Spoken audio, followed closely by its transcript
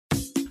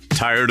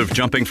Tired of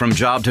jumping from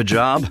job to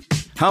job?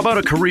 How about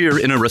a career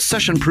in a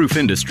recession-proof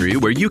industry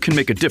where you can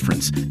make a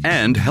difference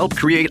and help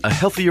create a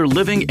healthier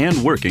living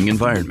and working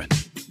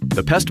environment?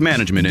 The pest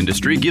management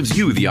industry gives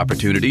you the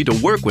opportunity to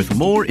work with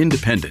more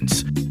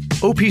independence.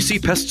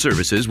 OPC Pest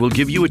Services will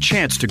give you a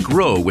chance to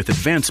grow with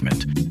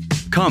advancement.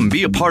 Come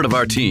be a part of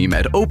our team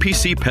at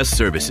OPC Pest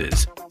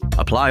Services.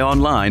 Apply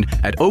online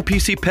at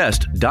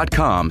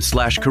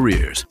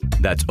opcpest.com/careers.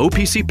 That's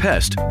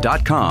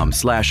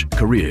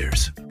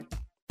opcpest.com/careers.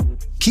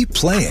 Keep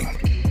playing.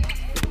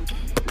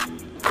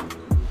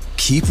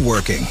 Keep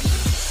working.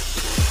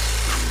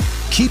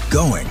 Keep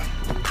going.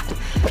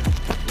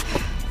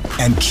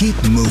 And keep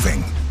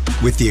moving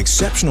with the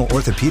exceptional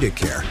orthopedic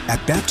care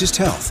at Baptist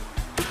Health.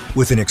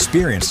 With an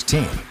experienced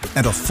team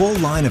and a full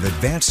line of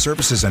advanced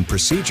services and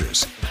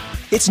procedures,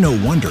 it's no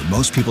wonder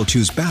most people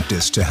choose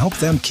Baptist to help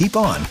them keep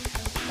on.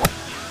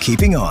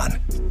 Keeping on.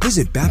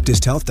 Visit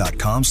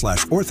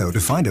baptisthealth.com/ortho to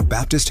find a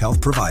Baptist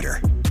Health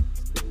provider.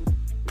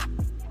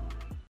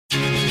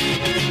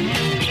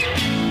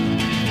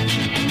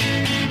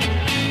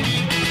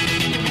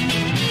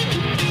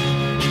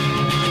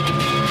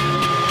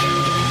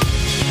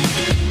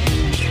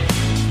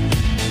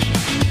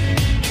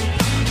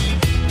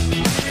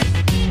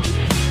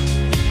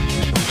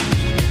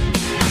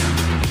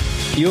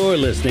 You're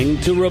listening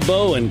to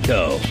Rabaut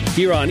Co.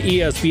 here on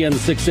ESPN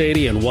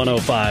 680 and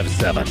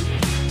 105.7.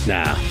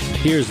 Now,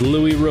 here's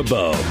Louis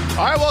Rabaut.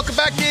 All right, welcome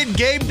back in.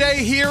 Game day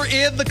here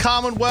in the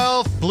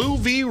Commonwealth. Blue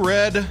v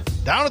Red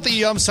down at the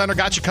Yum Center.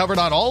 Got you covered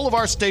on all of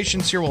our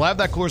stations here. We'll have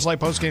that Coors Light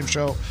postgame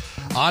show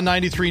on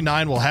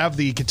 93.9. We'll have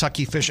the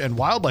Kentucky Fish and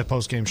Wildlife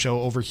postgame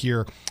show over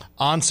here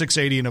on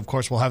 680. And, of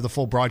course, we'll have the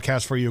full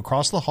broadcast for you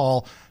across the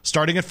hall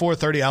starting at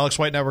 4:30. Alex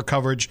White Network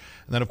coverage.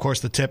 And then, of course,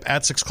 the tip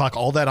at 6 o'clock.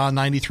 All that on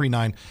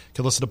 93.9. You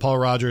can listen to Paul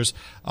Rogers,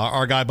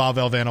 our guy Bob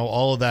Valvano.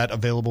 All of that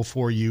available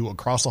for you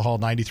across the hall,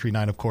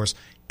 93.9, of course.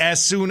 As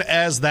soon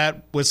as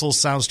that whistle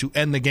sounds to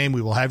end the game,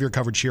 we will have your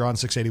coverage here on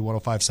 680,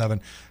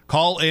 105.7.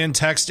 Call in,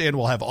 text in.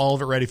 We'll have all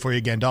of it ready for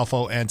you.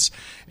 Gandolfo, Entz,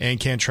 and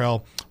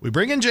Cantrell. We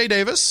bring in Jay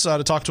Davis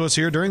to talk to us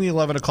here during the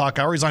 11 o'clock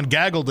hour. He's on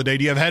Gaggle today.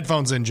 Do you have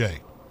headphones in,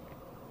 Jay?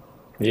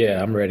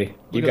 Yeah, I'm ready.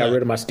 You got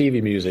rid of my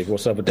Stevie music.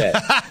 What's up with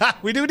that?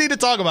 We do need to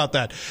talk about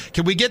that.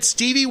 Can we get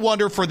Stevie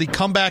Wonder for the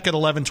comeback at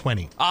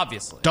 11:20?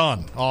 Obviously.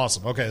 Done.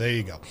 Awesome. Okay, there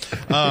you go.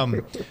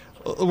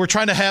 We're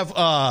trying to have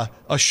a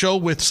show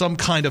with some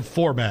kind of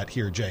format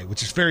here, Jay,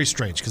 which is very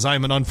strange because I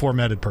am an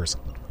unformatted person.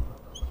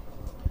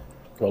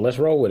 Well, let's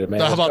roll with it, man.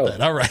 How about that?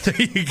 All right, there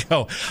you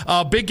go.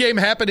 Big game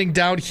happening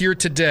down here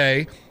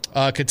today,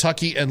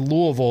 Kentucky and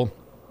Louisville.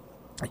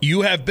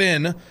 You have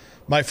been,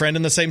 my friend,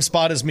 in the same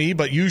spot as me,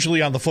 but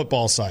usually on the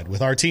football side,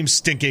 with our team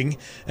stinking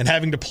and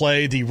having to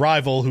play the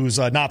rival who's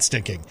not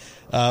stinking.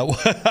 How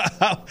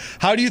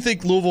do you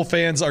think Louisville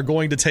fans are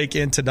going to take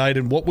in tonight,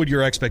 and what would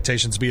your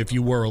expectations be if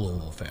you were a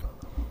Louisville fan?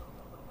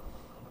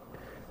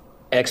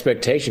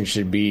 Expectations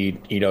should be,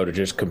 to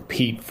just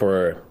compete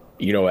for,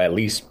 at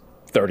least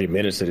 30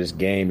 minutes of this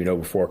game,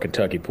 before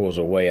Kentucky pulls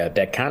away.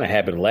 That kind of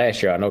happened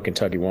last year. I know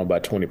Kentucky won by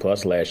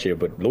 20-plus last year,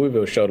 but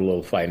Louisville showed a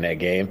little fight in that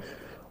game.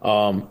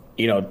 I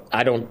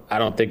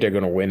don't think they're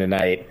going to win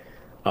tonight.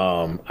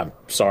 I'm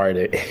sorry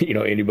that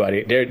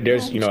anybody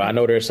there's I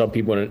know there's some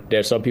people in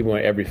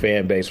every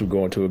fan base who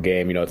go into a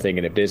game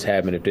thinking if this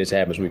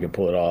happens we can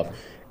pull it off,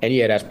 and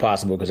yeah, that's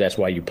possible because that's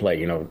why you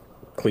play.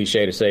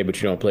 Cliche to say,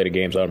 but you don't play the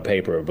games on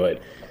paper.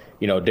 But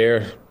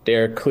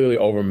they're clearly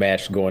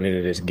overmatched going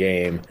into this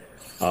game.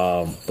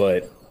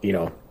 But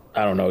I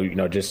don't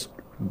know. Just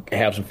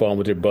have some fun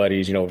with your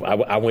buddies.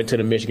 I went to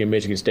the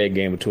Michigan State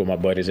game with two of my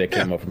buddies that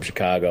came up from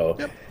Chicago,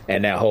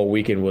 and that whole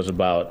weekend was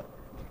about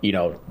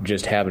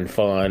just having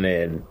fun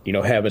and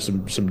having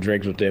some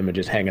drinks with them and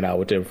just hanging out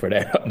with them for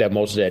that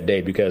most of that day,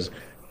 because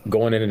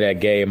going into that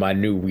game I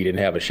knew we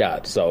didn't have a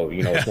shot. So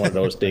it's one of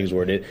those things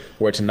where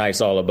it's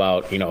nice, all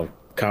about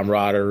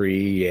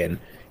camaraderie and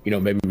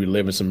maybe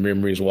reliving some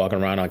memories walking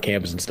around on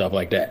campus and stuff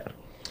like that.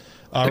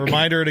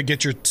 Reminder to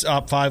get your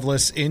top 5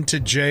 lists into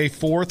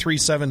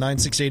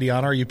J437-9680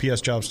 on our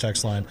UPS Jobs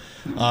text line.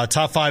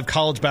 Top 5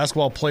 college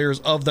basketball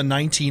players of the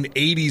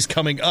 1980s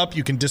coming up.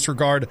 You can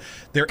disregard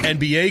their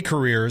NBA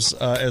careers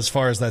as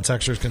far as that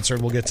texter is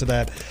concerned. We'll get to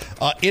that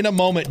in a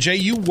moment. Jay,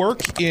 you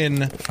work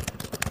in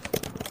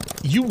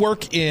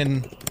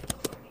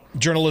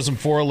journalism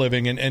for a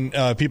living,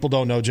 and people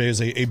don't know Jay is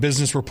a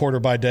business reporter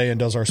by day and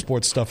does our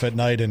sports stuff at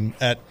night and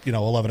at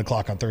 11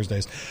 o'clock on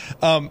Thursdays.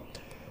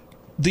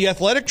 The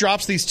Athletic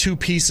drops these 2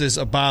 pieces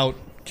about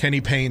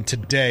Kenny Payne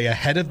today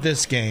ahead of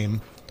this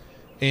game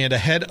and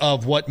ahead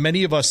of what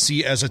many of us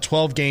see as a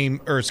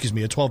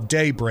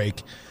 12-day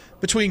break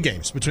between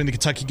games, between the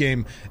Kentucky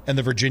game and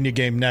the Virginia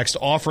game next,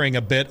 offering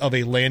a bit of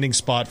a landing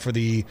spot for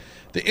the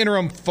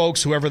interim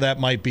folks, whoever that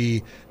might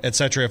be, et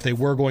cetera, if they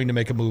were going to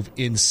make a move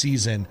in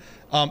season.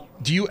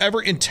 Do you ever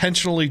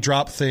intentionally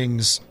drop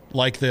things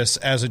like this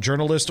as a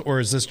journalist, or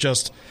is this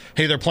just,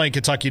 hey, they're playing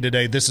Kentucky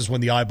today, this is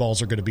when the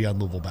eyeballs are going to be on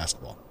Louisville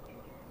basketball?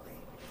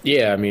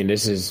 Yeah, I mean,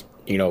 this is,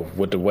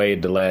 with the way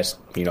the last,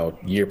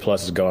 year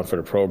plus has gone for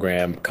the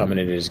program coming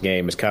into this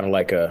game, it's kind of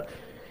like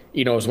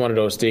it's one of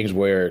those things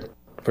where,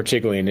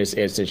 particularly in this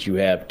instance, you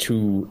have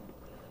two,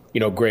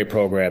 great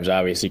programs.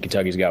 Obviously,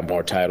 Kentucky's got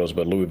more titles,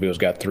 but Louisville's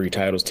got 3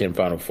 titles, 10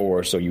 Final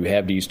Four. So you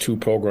have these two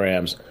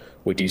programs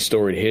with these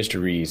storied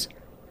histories,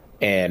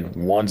 and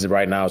one's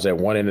right now is at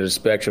one end of the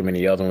spectrum, and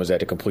the other one's at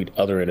the complete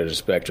other end of the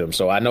spectrum.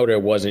 So I know there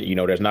wasn't,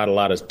 there's not a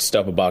lot of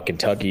stuff about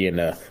Kentucky in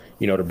the,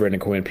 the Brendan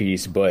Quinn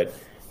piece, but,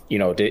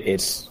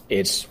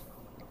 it's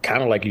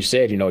kind of like you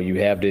said, you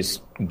have this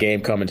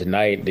game coming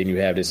tonight, then you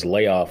have this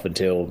layoff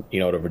until,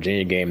 the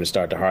Virginia game to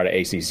start the heart of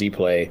ACC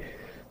play.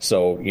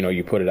 So,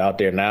 you put it out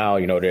there now,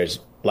 there's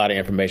a lot of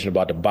information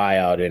about the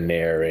buyout in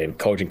there and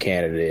coaching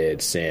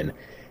candidates and,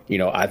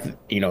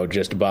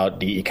 just about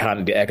the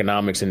economy, the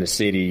economics in the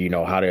city,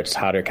 how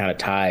they're kind of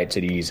tied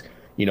to these,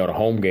 the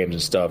home games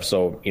and stuff.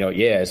 So,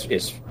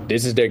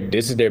 this is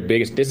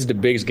the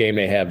biggest game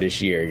they have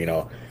this year,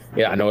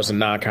 Yeah, I know it's a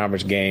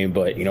non-conference game,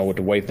 but, with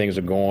the way things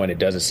are going, it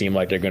doesn't seem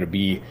like they're going to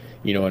be,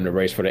 in the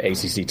race for the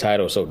ACC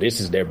title. So this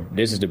is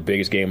the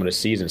biggest game of the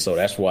season. So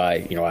that's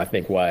why, I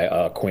think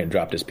why Quinn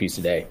dropped this piece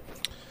today.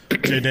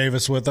 Jay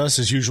Davis with us,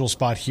 his usual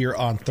spot here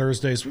on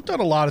Thursdays. We've done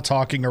a lot of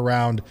talking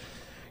around,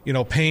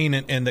 Payne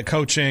and the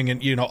coaching.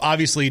 And,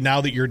 obviously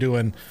now that you're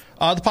doing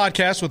the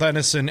podcast with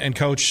Ennis and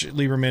Coach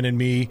Lieberman and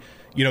me,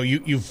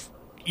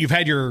 you've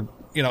had your,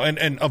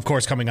 and of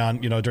course coming on,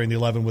 during the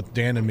 11 with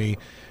Dan and me,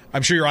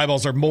 I'm sure your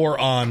eyeballs are more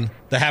on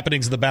the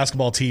happenings of the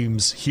basketball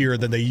teams here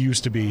than they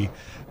used to be.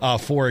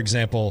 For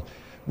example,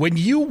 when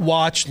you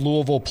watch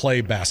Louisville play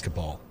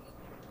basketball,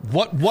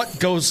 what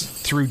goes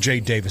through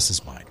Jay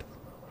Davis's mind?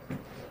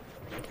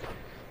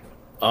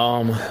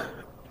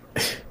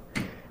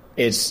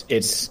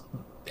 It's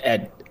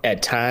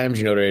at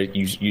times,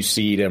 you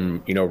see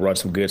them, run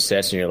some good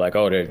sets, and you're like,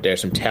 oh, there's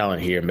some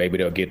talent here. Maybe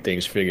they'll get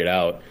things figured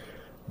out.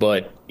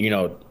 But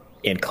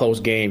in close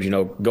games,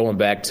 going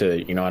back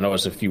to, I know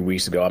it's a few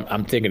weeks ago,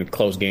 I'm thinking of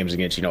close games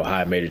against,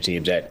 high major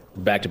teams, at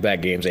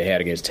back-to-back games they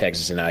had against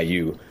Texas and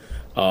IU,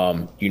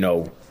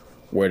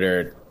 where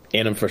they're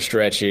in them for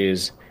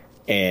stretches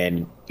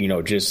and,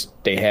 just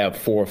they have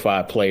 4 or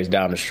 5 plays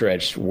down the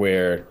stretch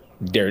where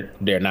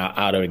they're not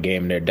out of the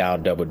game and they're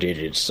down double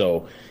digits.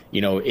 So,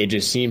 it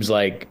just seems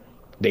like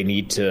they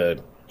need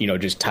to,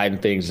 just tighten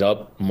things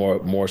up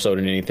more so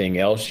than anything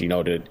else,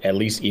 to at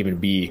least even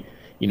be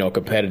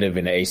competitive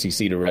in the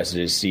ACC the rest of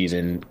this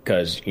season,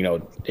 because,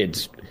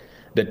 it's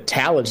the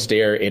talent's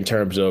there in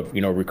terms of,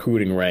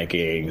 recruiting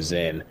rankings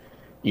and,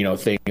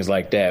 things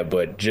like that.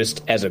 But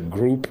just as a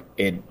group,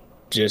 it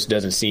just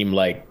doesn't seem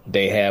like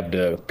they have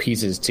the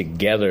pieces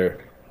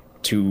together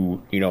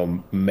to,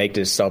 make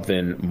this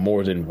something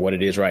more than what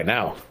it is right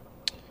now.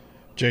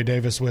 Jay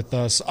Davis with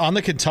us on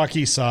the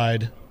Kentucky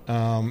side.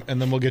 And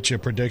then we'll get you a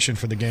prediction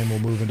for the game. We'll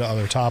move into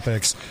other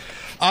topics.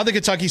 On the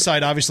Kentucky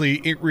side, obviously,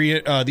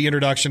 the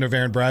introduction of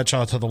Aaron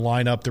Bradshaw to the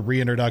lineup, the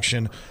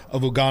reintroduction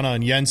of Ugonna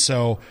and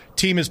Yenso.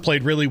 Team has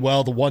played really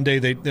well. The one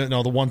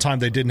time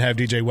they didn't have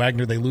DJ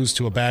Wagner, they lose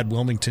to a bad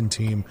Wilmington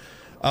team.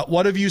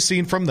 What have you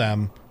seen from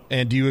them,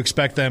 and do you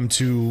expect them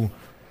to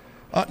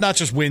not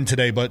just win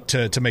today, but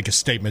to make a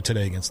statement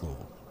today against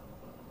Louisville?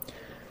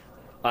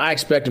 I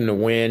expect them to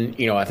win.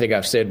 I think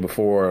I've said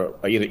before,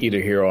 either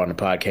here or on the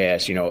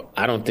podcast,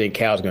 I don't think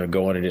Cal's going to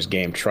go into this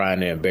game trying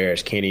to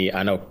embarrass Kenny.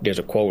 I know there's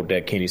a quote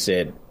that Kenny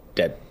said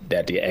that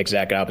the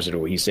exact opposite of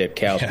what he said.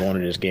 Cal's going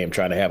into this game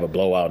trying to have a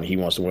blowout and he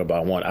wants to win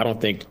by 1. I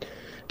don't think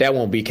that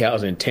won't be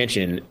Cal's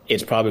intention.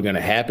 It's probably going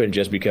to happen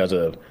just because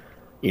of,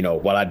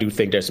 while I do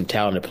think there's some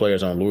talented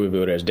players on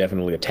Louisville, there's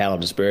definitely a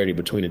talent disparity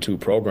between the two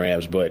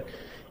programs. But,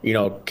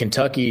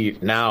 Kentucky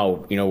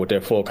now, with their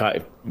full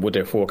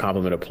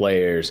complement of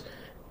players,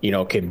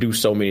 can do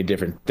so many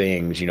different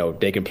things.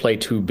 They can play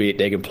two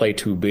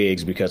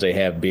bigs because they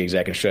have bigs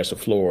that can stretch the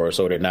floor,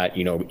 so they're not,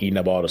 eating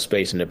up all the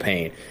space in the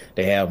paint.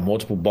 They have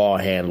multiple ball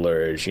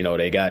handlers.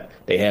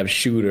 They have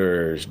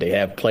shooters. They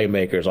have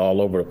playmakers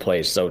all over the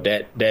place. So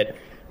that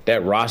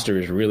roster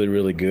is really,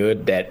 really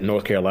good. That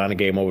North Carolina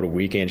game over the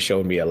weekend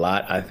showed me a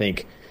lot. I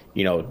think,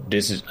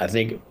 I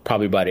think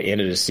probably by the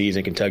end of the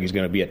season, Kentucky's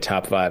going to be a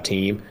top 5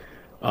 team.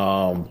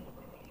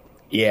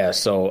 Yeah,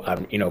 so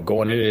I'm,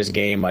 going into this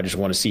game, I just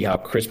want to see how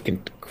crisp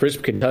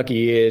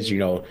Kentucky is,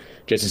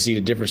 just to see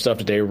the different stuff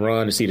that they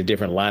run, to see the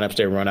different lineups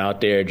they run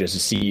out there, just to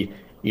see,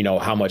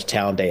 how much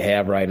talent they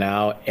have right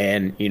now.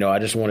 And, I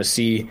just want to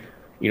see,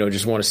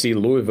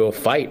 Louisville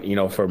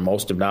fight, for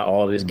most, if not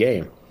all, of this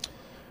game.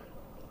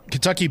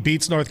 Kentucky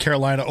beats North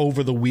Carolina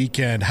over the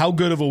weekend. How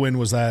good of a win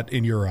was that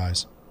in your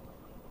eyes?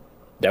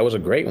 That was a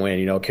great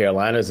win.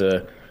 Carolina's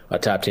a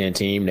top 10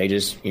 team. They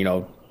just, I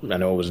know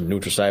it was a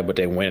neutral site, but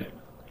they went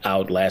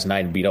out last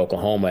night and beat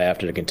Oklahoma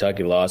after the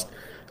Kentucky loss.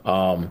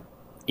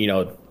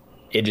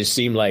 It just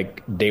seemed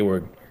like they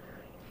were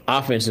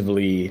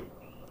offensively,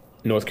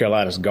 North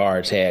Carolina's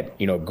guards had,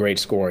 great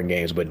scoring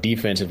games, but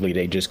defensively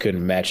they just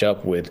couldn't match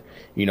up with,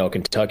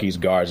 Kentucky's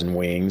guards and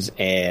wings.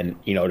 And,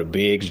 the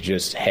bigs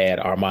just had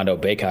Armando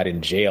Bacot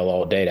in jail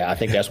all day. I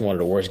think that's one of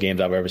the worst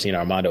games I've ever seen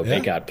Armando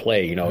Bacot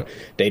play.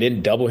 They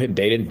didn't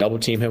double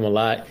team him a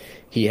lot.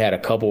 He had a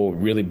couple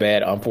really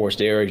bad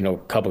unforced errors,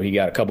 he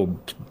got a couple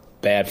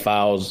bad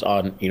fouls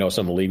on,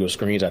 some illegal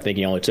screens. I think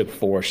he only took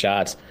 4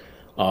 shots.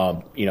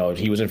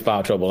 He was in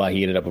foul trouble a lot.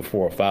 He ended up with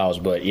 4 fouls.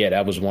 But, yeah,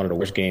 that was one of the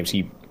worst games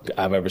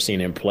I've ever seen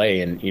him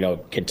play. And,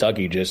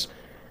 Kentucky just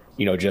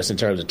in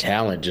terms of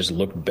talent, just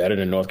looked better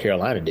than North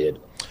Carolina did.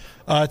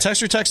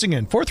 Texter texting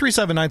in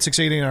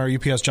 437-9680 on our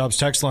UPS Jobs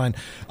text line.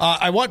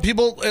 I want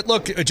people.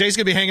 Look, Jay's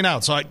gonna be hanging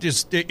out, so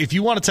if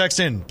you want to text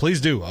in,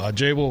 please do.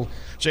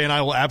 Jay and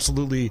I will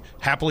absolutely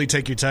happily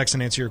take your text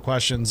and answer your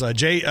questions.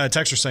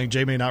 Texter saying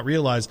Jay may not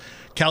realize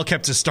Cal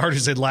kept his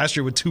starters in last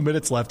year with 2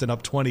 minutes left and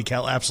up 20.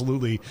 Cal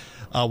absolutely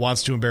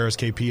wants to embarrass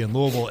KP in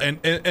Louisville,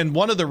 and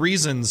one of the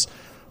reasons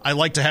I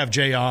like to have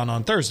Jay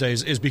on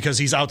Thursdays is because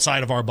he's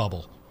outside of our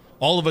bubble.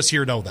 All of us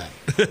here know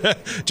that.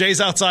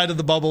 Jay's outside of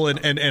the bubble,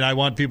 and I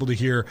want people to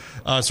hear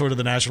sort of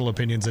the national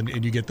opinions,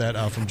 and you get that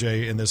from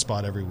Jay in this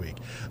spot every week.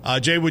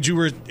 Jay,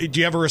 do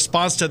you have a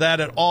response to that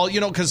at all?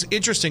 Because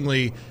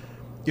interestingly,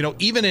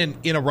 even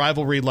in a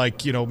rivalry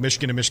like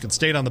Michigan and Michigan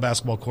State on the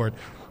basketball court,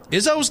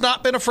 Izzo's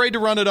not been afraid to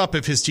run it up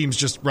if his team's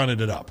just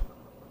running it up.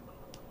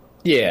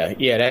 Yeah,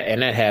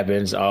 that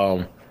happens.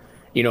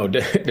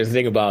 The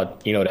thing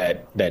about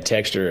that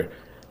texture.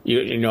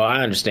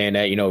 I understand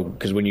that,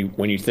 because when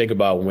you think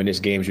about when this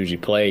game's usually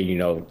played,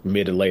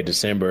 mid to late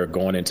December,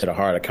 going into the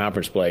heart of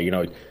conference play,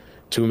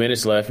 2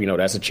 minutes left,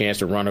 that's a chance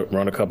to run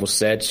a couple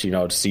sets,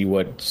 to see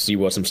what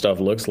some stuff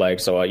looks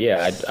like. So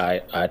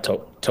I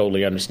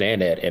totally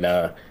understand that, and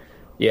I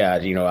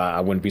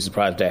wouldn't be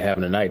surprised if that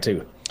happened tonight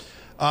too.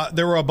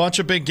 There were a bunch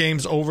of big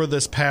games over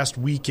this past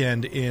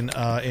weekend in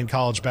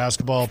college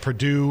basketball.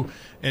 Purdue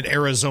and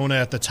Arizona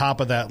at the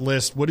top of that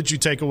list. What did you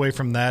take away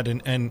from that?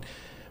 And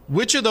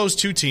which of those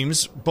two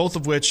teams, both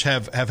of which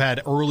have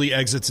had early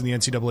exits in the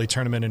NCAA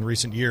tournament in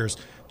recent years,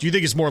 do you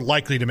think is more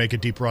likely to make a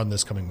deep run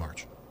this coming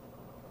March?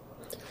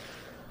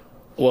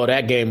 Well,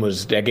 that game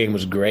was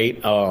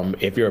great.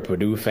 If you're a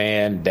Purdue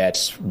fan,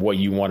 that's what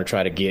you want to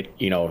try to get.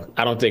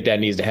 I don't think that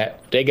needs to happen.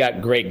 They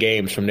got great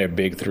games from their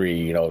big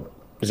three.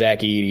 Zach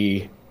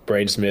Edey,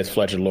 Braden Smith,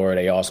 Fletcher Loyer,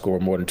 they all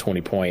scored more than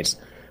 20 points.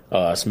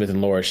 Smith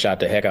and Loyer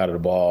shot the heck out of the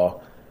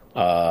ball.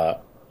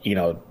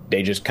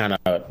 They just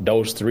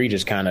those three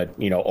just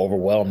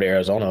overwhelmed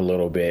Arizona a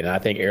little bit. And I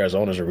think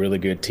Arizona's a really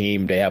good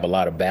team. They have a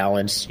lot of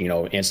balance,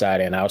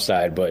 inside and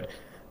outside. But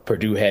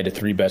Purdue had the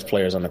 3 best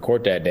players on the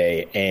court that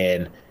day.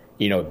 And,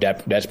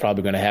 that's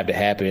probably going to have to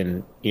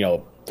happen,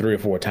 3 or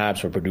 4 times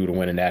for Purdue to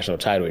win a national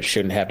title. It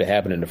shouldn't have to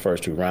happen in the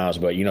first 2 rounds.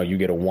 But, you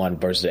get a 1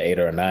 versus an 8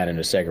 or a 9 in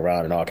the second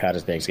round, and all kinds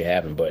of things can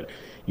happen. But,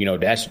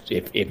 that's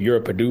if you're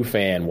a Purdue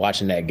fan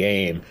watching that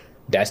game,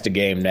 that's the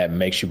game that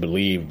makes you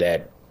believe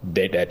that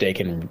they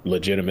can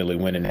legitimately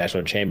win a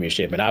national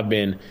championship. And I've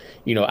been,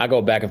 I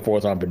go back and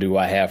forth on Purdue.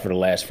 I have for the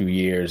last few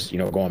years,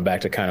 going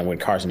back to kind of when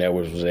Carson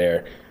Edwards was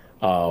there.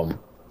 They're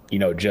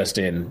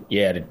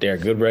a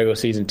good regular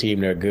season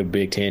team. They're a good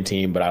Big Ten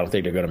team, but I don't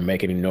think they're going to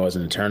make any noise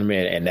in the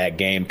tournament. And that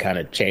game kind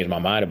of changed my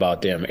mind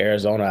about them.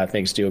 Arizona, I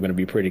think, still going to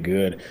be pretty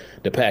good.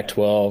 The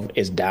Pac-12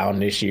 is down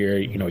this year.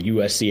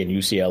 USC and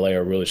UCLA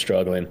are really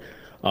struggling.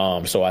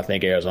 So I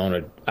think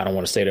Arizona, I don't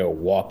want to say they'll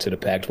walk to the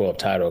Pac-12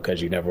 title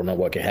because you never know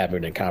what can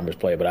happen in conference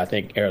play, but I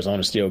think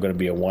Arizona's still going to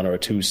be a 1 or a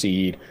 2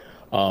 seed,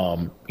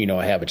 and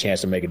have a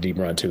chance to make a deep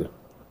run too.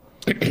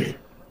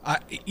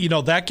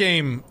 That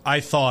game, I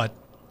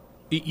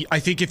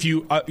think if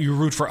you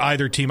root for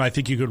either team, I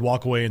think you could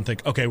walk away and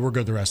think, okay, we're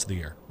good the rest of the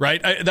year,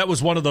 right? That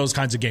was one of those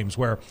kinds of games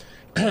where,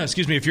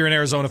 excuse me, if you're an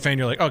Arizona fan,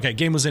 you're like, okay,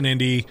 game was in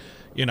Indy,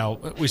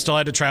 we still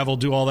had to travel,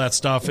 do all that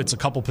stuff. It's a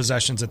couple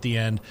possessions at the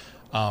end.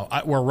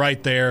 We're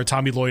right there.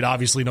 Tommy Lloyd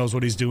obviously knows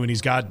what he's doing. He's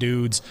got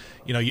dudes.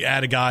 You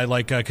add a guy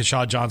like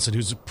Keshad Johnson,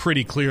 who's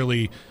pretty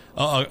clearly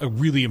a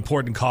really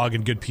important cog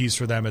and good piece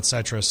for them, et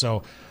cetera.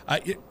 So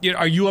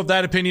are you of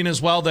that opinion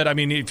as well, that,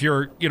 if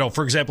you're,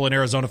 for example, an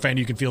Arizona fan,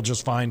 you can feel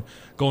just fine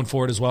going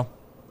forward as well?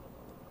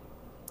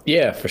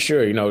 Yeah, for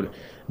sure.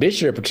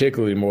 This year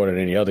particularly more than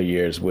any other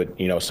years with,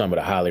 some of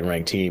the highly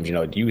ranked teams.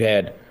 You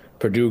had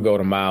Purdue go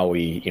to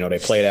Maui. They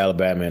played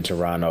Alabama and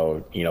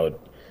Toronto.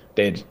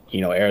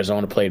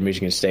 Arizona played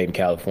Michigan State and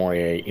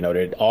California.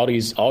 All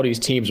these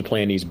teams are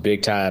playing these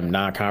big time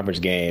non-conference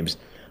games,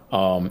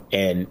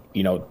 and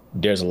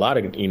there's a lot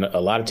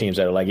of teams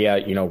that are like,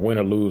 win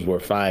or lose, we're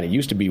fine. It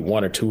used to be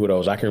 1 or 2 of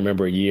those. I can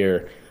remember a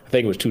year, I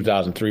think it was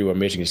 2003, where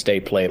Michigan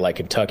State played like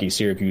Kentucky,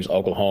 Syracuse,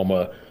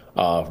 Oklahoma,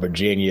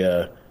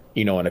 Virginia,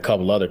 and a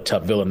couple other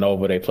tough,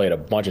 Villanova. They played a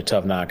bunch of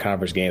tough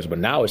non-conference games, but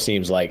now it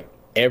seems like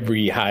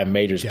every high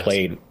major's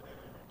played.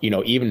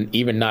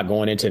 Even not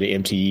going into the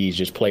MTEs,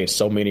 just played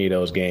so many of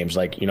those games.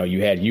 Like,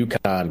 you had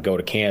UConn go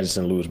to Kansas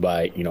and lose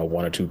by, 1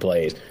 or 2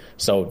 plays.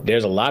 So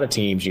there's a lot of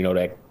teams,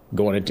 that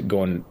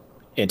going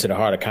into the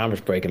heart of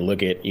conference break and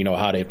look at,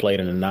 how they played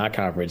in the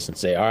non-conference and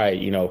say, all right,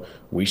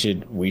 we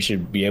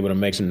should be able to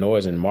make some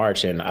noise in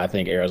March. And I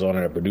think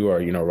Arizona and Purdue are,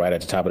 right at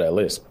the top of that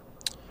list.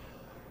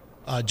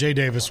 Jay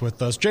Davis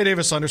with us. Jay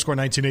Davis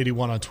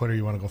 _1981 on Twitter.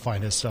 You want to go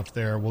find his stuff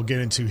there. We'll get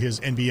into his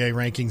NBA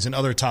rankings and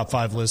other top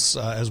 5 lists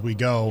as we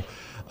go.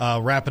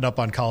 Wrapping up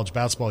on college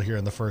basketball here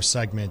in the first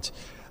segment.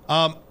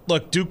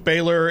 Look, Duke,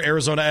 Baylor,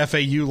 Arizona,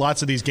 FAU,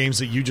 lots of these games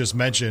that you just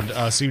mentioned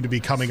seem to be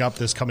coming up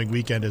this coming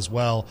weekend as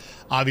well.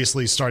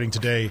 Obviously, starting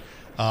today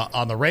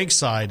on the ranked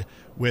side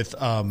with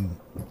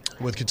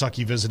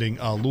Kentucky visiting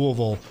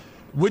Louisville.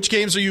 Which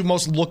games are you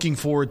most looking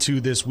forward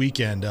to this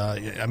weekend?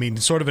 I mean,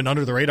 sort of an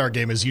under-the-radar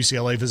game is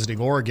UCLA visiting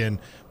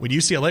Oregon, when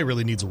UCLA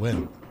really needs a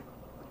win.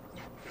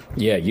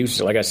 Yeah,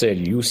 like I said,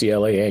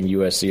 UCLA and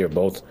USC are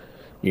both,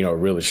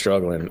 really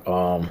struggling.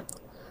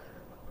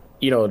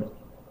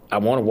 I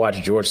want to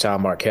watch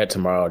Georgetown Marquette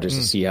tomorrow just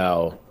to see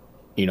how,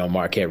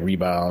 Marquette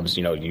rebounds.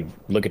 You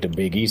look at the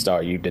Big East,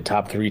 the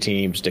top three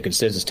teams, the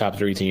consensus top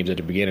three teams at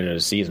the beginning of the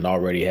season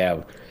already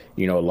have,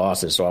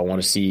 losses. So I want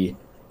to see,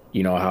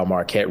 how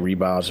Marquette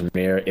rebounds from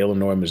there.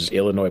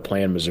 Illinois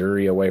playing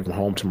Missouri away from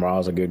home tomorrow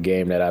is a good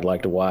game that I'd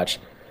like to watch.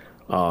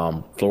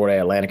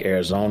 Florida Atlantic,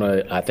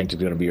 Arizona, I think is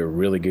going to be a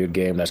really good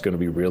game. That's going to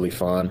be really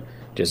fun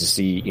just to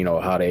see,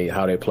 how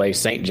they play.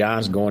 St.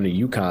 John's going to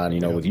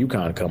UConn, with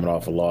UConn coming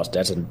off a loss.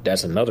 That's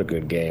another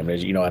good game.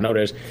 I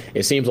know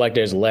it seems like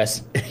there's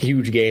less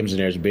huge games than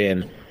there's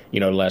been, the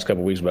last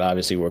couple of weeks, but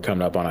obviously we're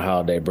coming up on a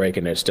holiday break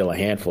and there's still a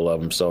handful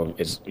of them. So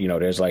it's,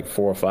 there's like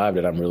 4 or 5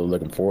 that I'm really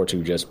looking forward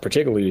to, just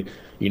particularly,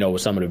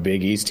 with some of the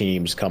Big East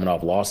teams coming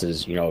off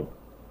losses,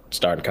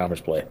 starting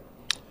conference play.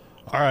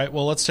 All right,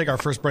 well, let's take our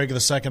first break of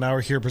the second hour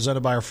here, presented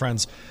by our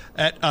friends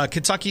at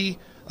Kentucky,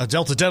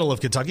 Delta Dental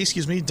of Kentucky,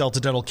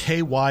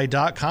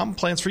 DeltaDentalKY.com.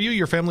 Plans for you,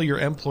 your family, your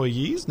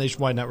employees,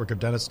 nationwide network of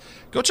dentists.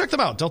 Go check them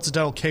out,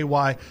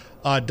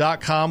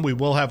 DeltaDentalKY.com. We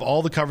will have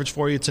all the coverage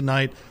for you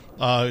tonight.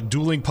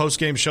 Dueling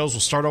post-game shows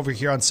will start over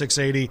here on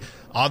 680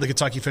 on the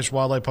Kentucky Fish and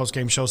Wildlife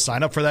post-game show.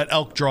 Sign up for that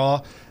elk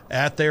draw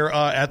at their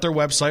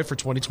website for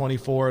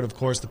 2024. And, of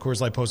course, the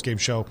Coors Light post-game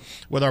show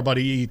with our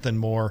buddy Ethan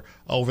Moore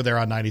over there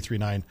on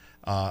 93.9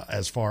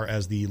 as far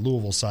as the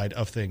Louisville side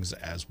of things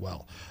as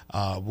well.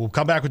 We'll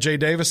come back with Jay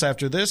Davis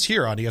after this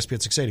here on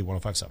ESPN 680,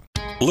 105.7.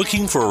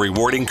 Looking for a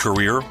rewarding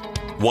career?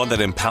 One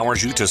that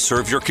empowers you to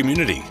serve your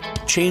community,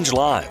 change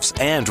lives,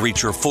 and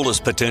reach your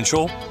fullest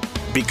potential?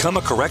 Become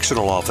a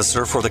correctional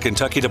officer for the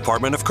Kentucky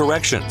Department of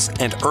Corrections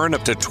and earn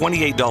up to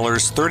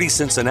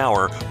 $28.30 an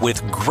hour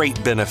with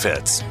great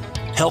benefits.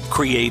 Help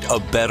create a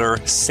better,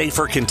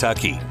 safer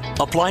Kentucky.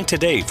 Apply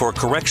today for a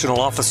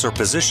correctional officer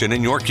position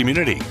in your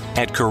community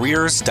at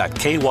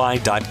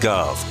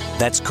careers.ky.gov.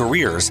 That's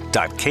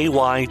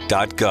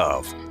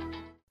careers.ky.gov.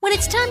 When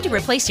it's time to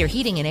replace your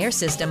heating and air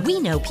system, we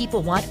know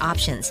people want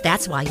options.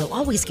 That's why you'll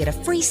always get a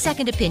free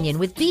second opinion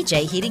with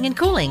BJ Heating and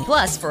Cooling.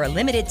 Plus, for a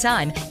limited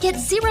time, get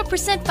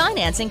 0%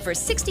 financing for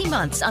 60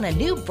 months on a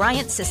new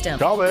Bryant system.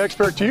 Call the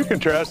experts you can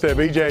trust at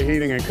BJ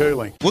Heating and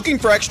Cooling. Looking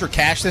for extra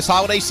cash this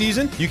holiday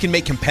season? You can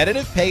make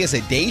competitive pay as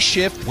a day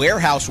shift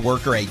warehouse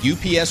worker at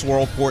UPS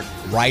Worldport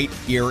right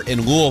here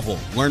in Louisville.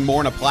 Learn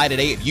more and apply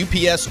today at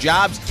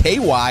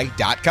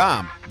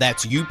UPSJobsKY.com.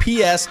 That's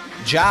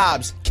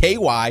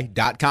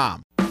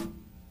UPSJobsKY.com.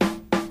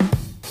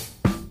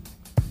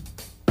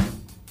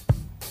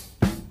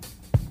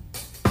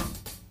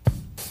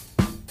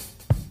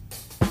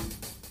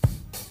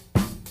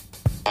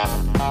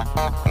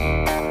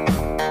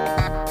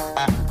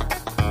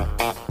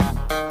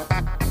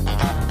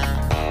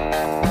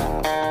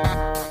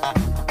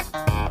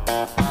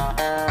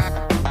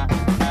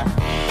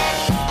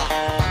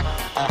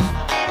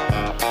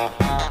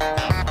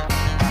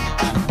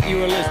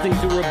 You are listening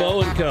to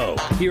Rabaut Co.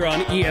 here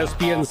on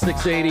ESPN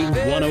 680,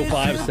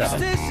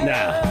 105.7.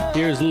 Now,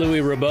 here's Louis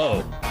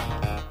Rabaut.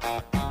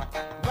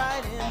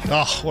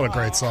 Oh, what a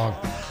great song.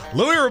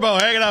 Louis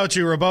Rabaut hanging out with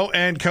you, Rabaut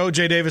and Co.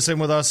 Jay Davis in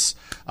with us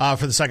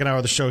for the second hour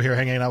of the show here,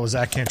 hanging out with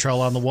Zach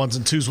Cantrell on the ones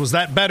and twos. Was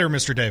that better,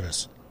 Mr.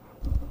 Davis?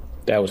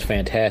 That was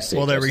fantastic.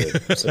 Well, there we go.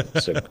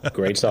 It's a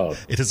great song.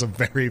 It is a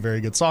very,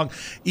 very good song.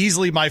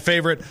 Easily my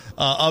favorite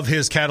of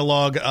his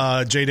catalog.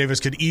 Jay Davis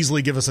could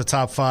easily give us a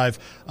top 5.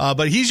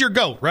 But he's your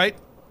GOAT, right?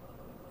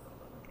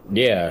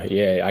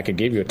 Yeah. I could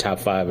give you a top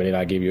 5, and then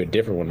I'll give you a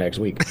different one next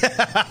week.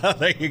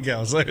 There you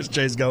go. So there's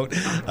Jay's GOAT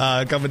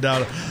coming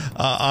down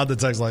on the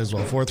text line as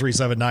well.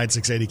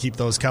 437-9680. Keep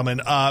those coming.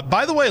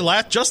 By the way,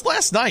 just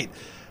last night,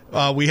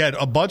 we had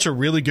a bunch of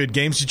really good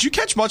games. Did you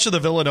catch much of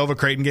the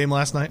Villanova-Creighton game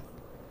last night?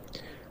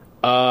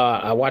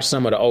 I watched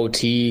some of the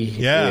OT.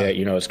 Yeah.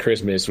 It's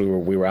Christmas. We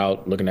were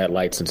out looking at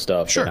lights and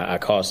stuff. Sure. And I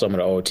caught some of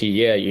the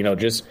OT.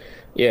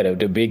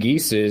 The Big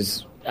East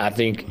is, I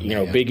think,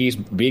 Big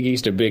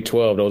East or Big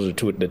 12, those are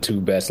the two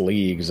best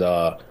leagues.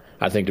 I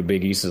think the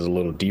Big East is a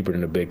little deeper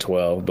than the Big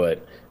 12,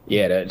 but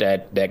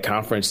that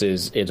conference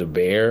is a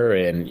bear,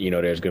 and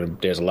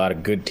there's a lot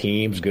of good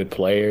teams, good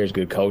players,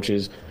 good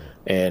coaches.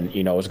 And,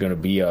 it's going to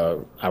be I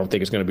don't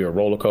think it's going to be a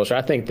roller coaster.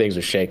 I think things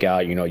will shake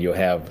out. You'll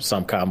have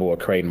some combo of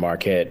Creighton,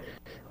 Marquette,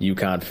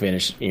 UConn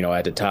finish,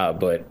 at the top.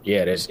 But,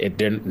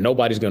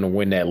 nobody's going to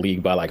win that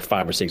league by like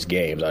 5 or 6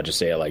 games. I'll just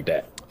say it like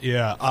that.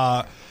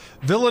 Yeah.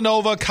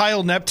 Villanova,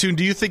 Kyle Neptune,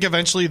 do you think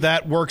eventually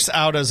that works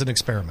out as an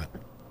experiment?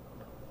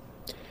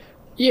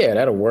 Yeah,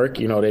 that'll work.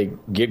 They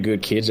get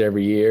good kids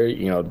every year.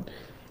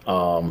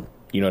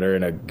 they're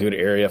in a good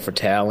area for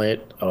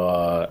talent.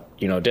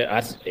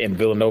 And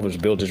Villanova's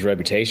built his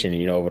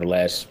reputation, over the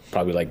last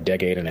probably like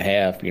decade and a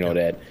half,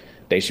 that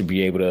they should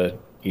be able to,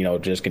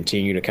 just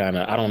continue to kind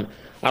of, I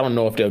don't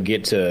know if they'll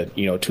get to,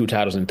 2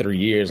 titles in 3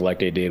 years like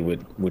they did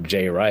with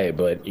Jay Wright,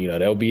 but,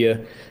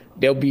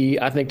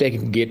 I think they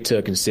can get to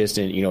a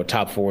consistent,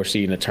 top 4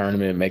 seed in the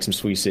tournament, make some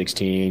Sweet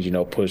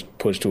 16s,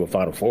 push to a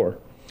Final Four.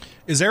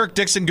 Is Eric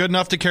Dixon good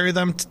enough to carry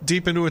them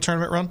deep into a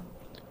tournament run?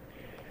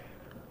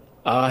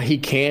 He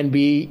can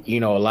be. A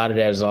lot of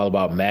that is all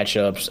about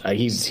matchups.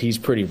 He's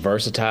pretty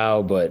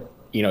versatile, but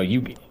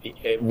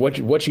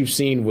what you've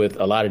seen with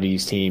a lot of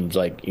these teams,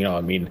 like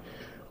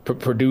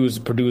Purdue's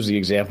the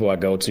example I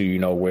go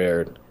to.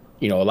 Where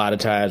a lot of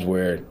times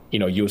where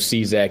you'll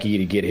see Zach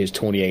Edey get his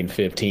 28 and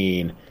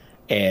 15,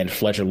 and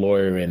Fletcher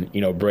Lawyer and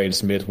Braden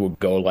Smith will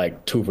go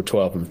like 2 for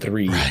 12 from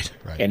 3, right.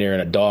 And they're in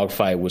a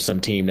dogfight with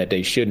some team that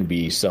they shouldn't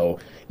be. So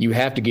you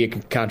have to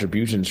get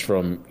contributions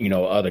from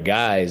other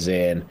guys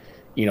and.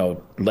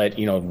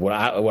 What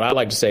I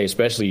like to say,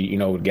 especially,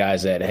 with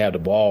guys that have the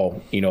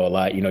ball, a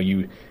lot,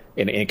 you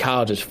in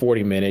college it's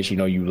 40 minutes,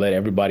 you let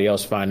everybody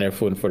else find their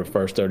footing for the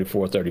first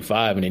 34,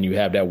 35, and then you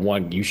have that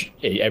one,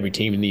 every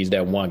team needs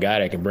that one guy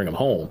that can bring them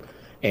home.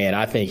 And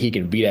I think he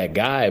can be that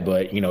guy,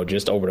 but,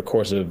 just over the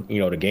course of,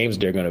 the games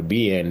they're going to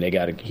be in,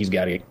 he's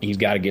got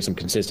to get some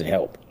consistent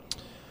help.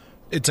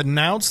 It's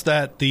announced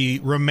that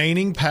the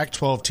remaining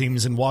Pac-12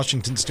 teams in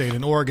Washington State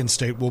and Oregon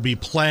State will be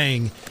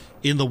playing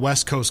in the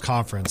West Coast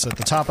Conference. At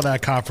the top of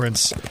that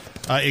conference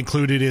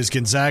included is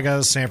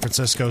Gonzaga, San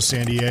Francisco,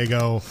 San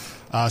Diego,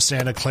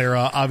 Santa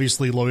Clara.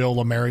 Obviously,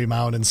 Loyola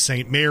Marymount and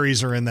St.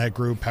 Mary's are in that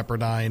group,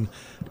 Pepperdine,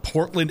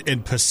 Portland,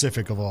 and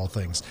Pacific, of all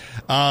things.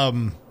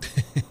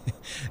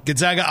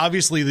 Gonzaga,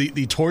 obviously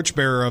the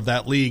torchbearer of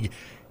that league.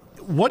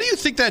 What do you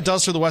think that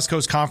does for the West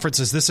Coast Conference?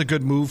 Is this a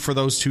good move for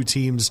those two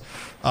teams?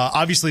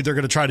 Obviously, they're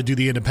going to try to do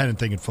the independent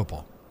thing in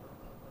football.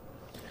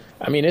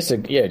 I mean,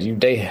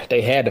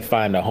 they had to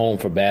find a home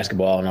for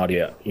basketball and all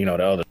the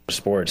the other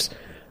sports.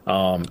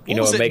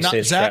 It makes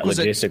sense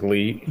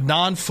logistically.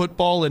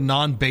 Non-football and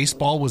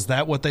non-baseball, was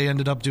that what they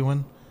ended up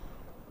doing?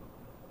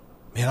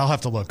 Man, I'll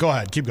have to look. Go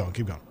ahead, keep going.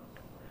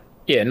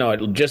 Yeah, no,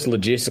 just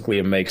logistically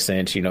it makes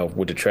sense.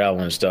 With the travel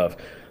and stuff.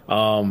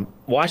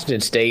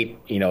 Washington State,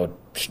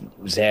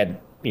 has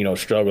had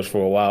struggles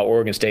for a while.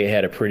 Oregon State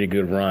had a pretty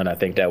good run. I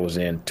think that was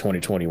in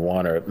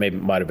 2021, or maybe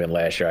it might have been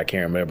last year. I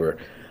can't remember.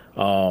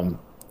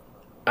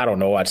 I don't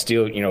know. I'd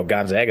still,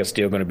 Gonzaga's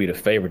still going to be the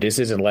favorite. This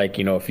isn't like,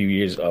 a few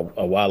years,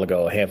 a while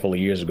ago, a handful of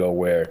years ago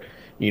where,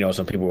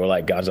 some people were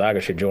like Gonzaga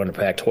should join the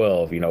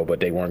Pac-12, but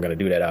they weren't going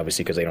to do that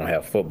obviously because they don't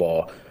have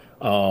football.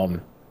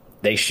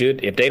 They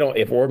should,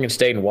 if Oregon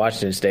State and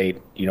Washington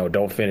State,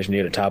 don't finish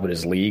near the top of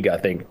this league, I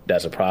think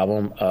that's a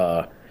problem.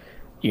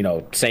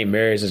 St.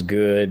 Mary's is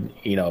good,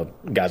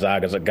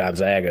 Gonzaga's a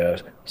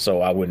Gonzaga.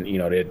 So I wouldn't,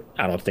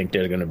 I don't think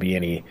there's going to be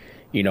any,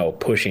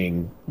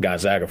 pushing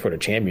Gonzaga for the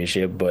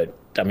championship, but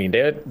I mean,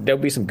 there'll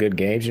be some good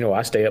games.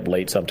 I stay up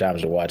late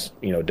sometimes to watch,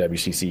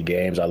 WCC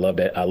games. I love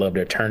that. I love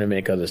their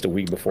tournament because it's the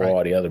week before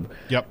all the other,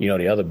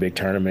 the other big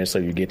tournaments. So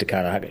you get to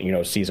kind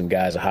of, see some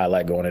guys to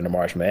highlight going into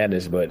March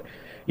Madness. But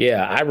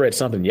yeah, I read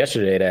something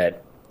yesterday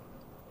that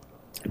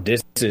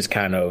this is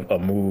kind of a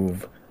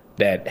move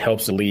that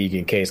helps the league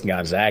in case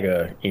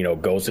Gonzaga,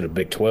 goes to the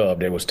Big 12.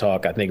 There was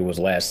talk, I think it was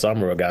last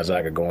summer, of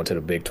Gonzaga going to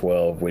the Big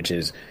 12, which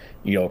is,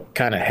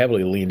 kind of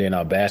heavily leaned in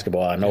on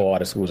basketball. I know all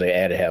the schools they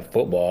added have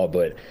football,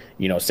 but,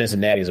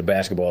 Cincinnati is a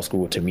basketball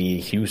school to me.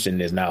 Houston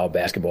is now a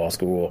basketball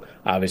school.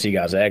 Obviously,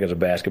 Gonzaga is a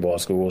basketball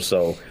school.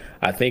 So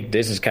I think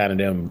this is kind of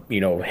them,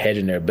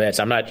 hedging their bets.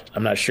 I'm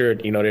not sure,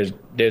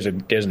 there's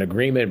an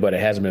agreement, but it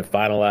hasn't been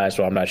finalized.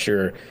 So I'm not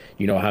sure,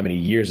 how many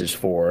years it's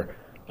for.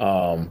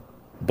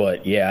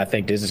 But yeah, I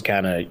think this is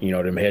kind of,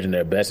 them hedging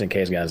their bets in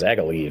case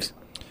Gonzaga leaves.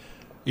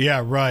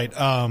 Yeah, right.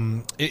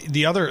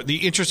 The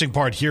interesting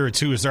part here,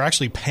 too, is they're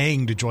actually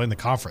paying to join the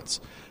conference,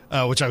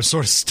 which I was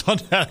sort of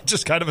stunned at. I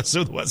just kind of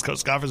assumed the West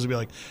Coast Conference would be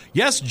like,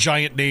 yes,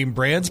 giant name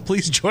brands,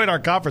 please join our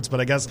conference.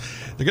 But I guess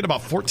they're getting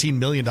about $14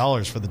 million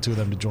for the two of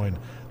them to join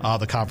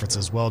the conference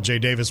as well. Jay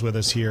Davis with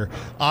us here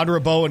on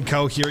Rabaut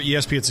Co. here at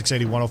ESPN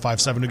 680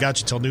 1057. We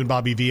got you till noon,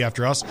 Bobby V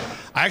after us.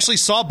 I actually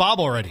saw Bob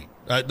already.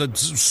 The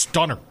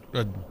stunner.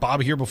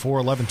 Bob here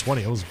before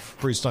 11:20. It was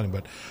pretty stunning,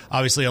 but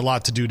obviously a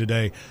lot to do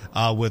today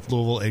with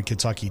Louisville and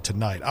Kentucky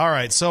tonight. All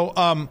right, so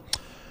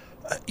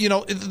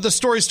the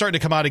story's starting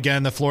to come out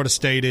again that Florida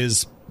State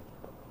is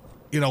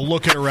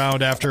looking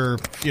around after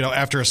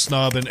a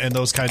snub and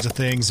those kinds of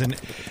things. And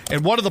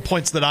one of the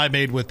points that I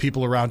made with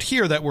people around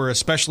here that were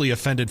especially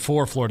offended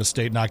for Florida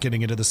State not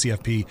getting into the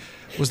CFP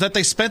was that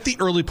they spent the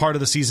early part of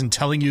the season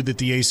telling you that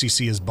the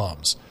ACC is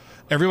bums.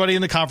 Everybody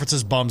in the conference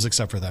is bums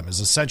except for them,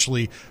 is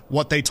essentially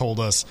what they told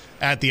us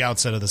at the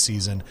outset of the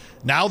season.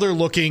 Now they're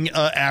looking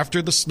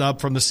after the snub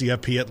from the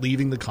CFP at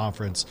leaving the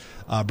conference.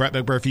 Brett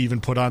McMurphy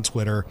even put on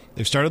Twitter,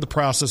 they've started the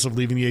process of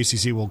leaving the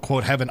ACC will,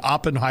 quote, have an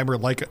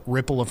Oppenheimer-like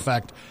ripple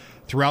effect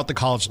throughout the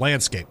college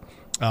landscape.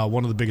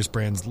 One of the biggest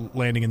brands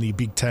landing in the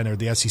Big Ten or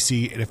the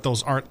SEC, and if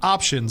those aren't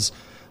options,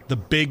 the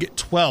Big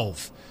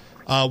 12.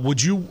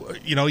 Would you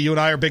and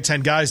I are Big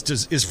Ten guys.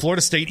 Is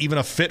Florida State even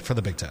a fit for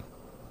the Big Ten?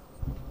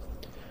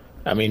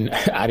 I mean,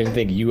 I didn't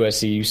think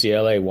USC,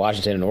 UCLA,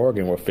 Washington, and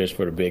Oregon were fits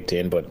for the Big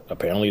Ten, but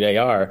apparently they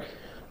are.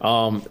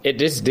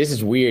 This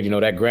is weird.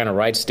 That grant of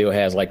rights still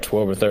has like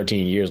 12 or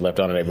 13 years left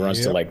on it. It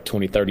runs to like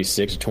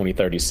 2036 or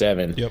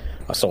 2037. Yep.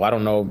 So I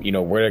don't know,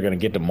 where they're going to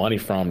get the money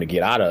from to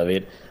get out of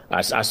it.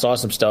 I saw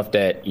some stuff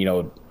that,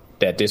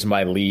 that this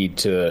might lead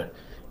to,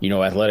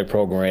 athletic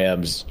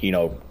programs,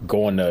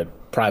 going to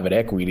private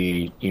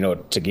equity,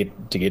 to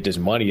get this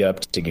money up,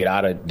 to get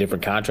out of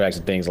different contracts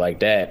and things like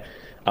that.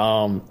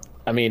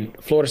 I mean,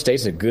 Florida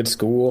State's a good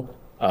school.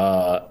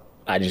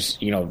 I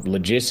just,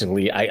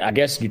 logistically, I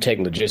guess you take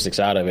logistics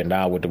out of it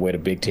now with the way the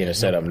Big Ten is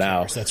set up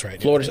now. That's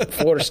right.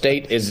 Florida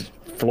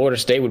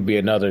State would be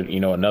another,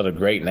 another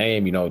great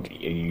name.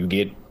 You'd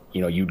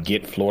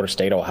get Florida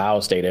State, Ohio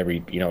State every,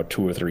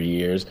 2 or 3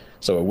 years.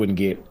 So it wouldn't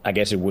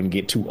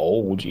get too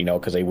old,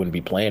 because they wouldn't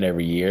be playing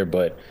every year.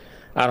 But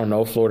I don't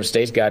know. Florida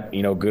State's got,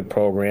 good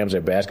programs.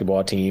 Their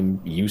basketball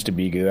team used to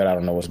be good. I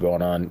don't know what's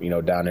going on,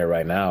 down there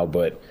right now,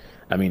 but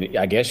I mean,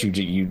 I guess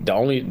the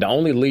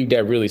only league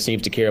that really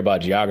seems to care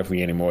about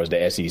geography anymore is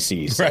the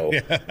SEC. So,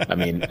 right. I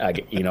mean,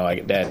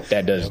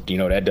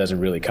 that doesn't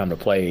really come to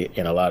play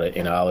in a lot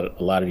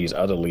of these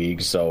other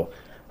leagues. So,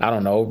 I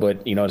don't know,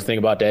 but the thing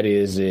about that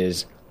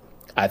is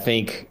I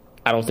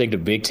don't think the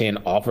Big Ten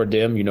offered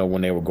them,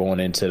 when they were going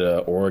into the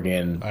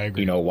Oregon,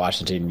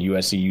 Washington,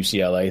 USC,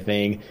 UCLA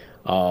thing.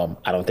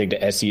 I don't think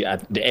the SEC.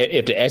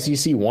 If the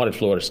SEC wanted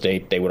Florida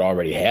State, they would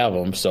already have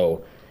them.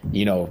 So.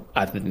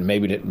 I think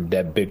maybe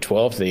that Big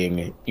 12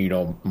 thing,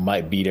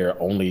 might be their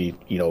only,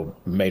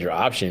 major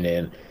option.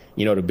 And,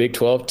 the Big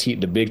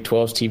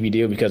 12's TV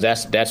deal, because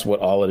that's what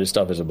all of this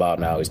stuff is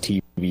about now is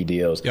TV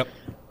deals. Yep.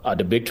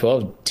 The Big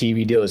 12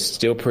 TV deal is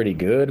still pretty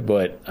good,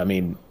 but I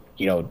mean,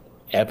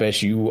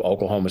 FSU,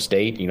 Oklahoma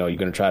State, you're going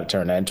to try to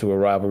turn that into a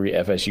rivalry.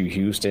 FSU,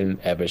 Houston,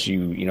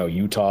 FSU,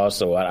 Utah.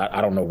 So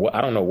I don't know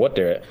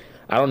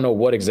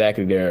what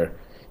exactly they're.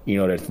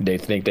 That they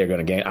think they're going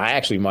to gain. I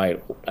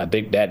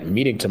think that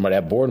meeting tomorrow,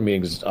 that board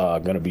meeting is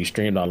going to be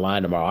streamed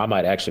online tomorrow. I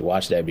might actually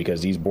watch that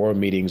because these board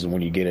meetings,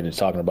 when you get into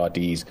talking about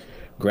these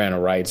grant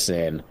of rights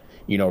and,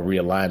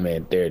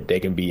 realignment,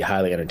 they can be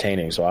highly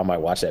entertaining. So I might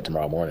watch that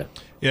tomorrow morning.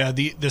 Yeah,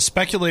 the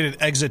speculated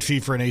exit fee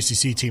for an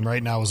ACC team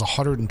right now is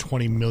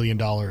 $120 million,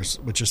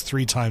 which is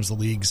 3 times the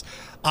league's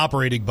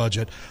operating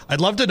budget.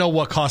 I'd love to know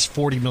what costs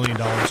 $40 million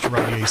to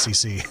run the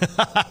ACC.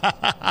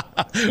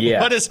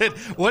 Yeah. What is it?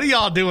 What are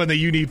y'all doing that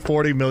you need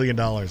 $40 million?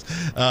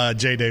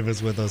 Jay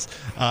Davis with us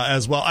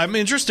as well. I'm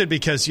interested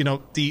because,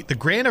 the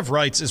grant of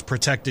rights is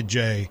protected,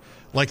 Jay,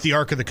 like the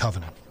Ark of the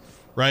Covenant,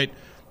 right?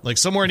 Like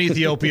somewhere in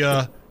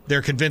Ethiopia,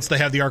 they're convinced they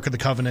have the Ark of the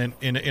Covenant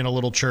in a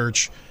little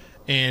church.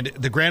 And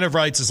the grant of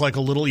rights is like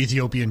a little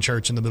Ethiopian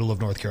church in the middle of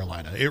North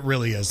Carolina. It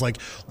really is. Like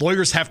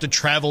lawyers have to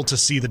travel to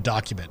see the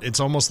document. It's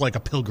almost like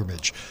a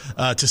pilgrimage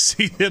to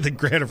see the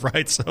grant of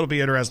rights. So it'll be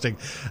interesting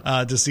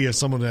to see if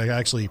someone can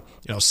actually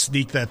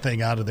sneak that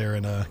thing out of there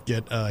and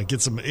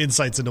get some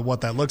insights into what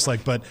that looks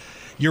like. But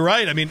you're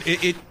right. I mean,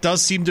 it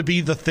does seem to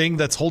be the thing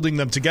that's holding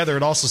them together.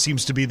 It also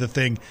seems to be the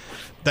thing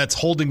that's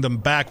holding them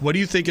back. What do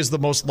you think is the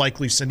most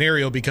likely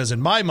scenario? Because in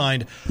my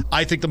mind,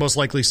 I think the most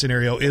likely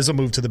scenario is a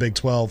move to the Big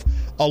 12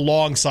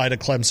 alongside of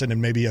Clemson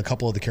and maybe a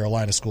couple of the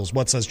Carolina schools.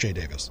 What says Jay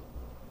Davis?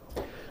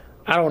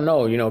 I don't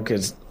know,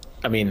 because,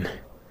 I mean,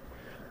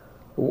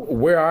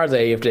 where are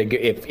they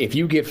if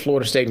you get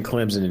Florida State and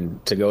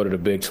Clemson to go to the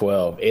Big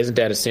 12? Isn't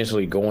that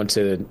essentially going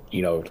to,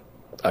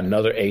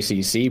 another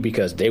ACC?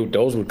 Because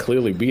those would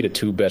clearly be the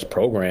 2 best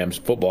programs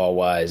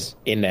football-wise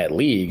in that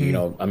league.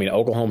 I mean,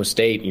 Oklahoma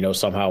State,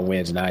 somehow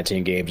wins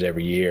 9-10 games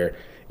every year.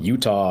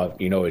 Utah,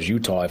 is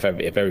Utah. If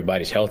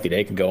everybody's healthy,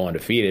 they can go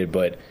undefeated.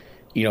 But,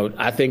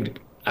 I think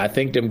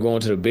them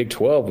going to the Big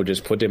 12 would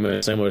just put them in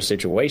a similar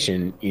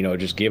situation,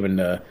 just given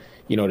the,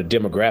 the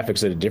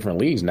demographics of the different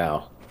leagues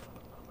now.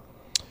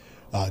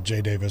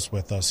 Jay Davis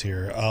with us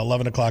here.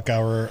 11 o'clock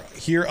hour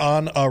here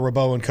on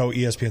Rabaut Co.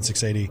 ESPN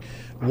 680.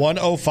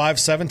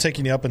 1057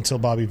 taking you up until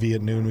Bobby V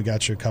at noon. We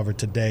got you covered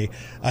today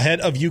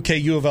ahead of UK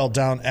U of L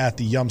down at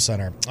the Yum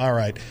Center. All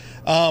right.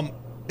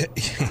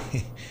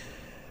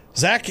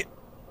 Zach,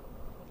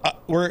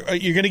 you're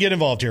going to get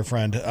involved here,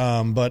 friend.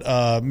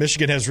 But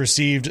Michigan has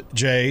received,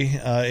 Jay,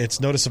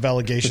 its notice of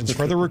allegations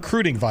for the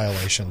recruiting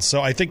violations.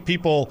 So I think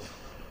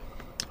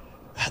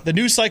the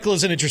news cycle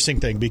is an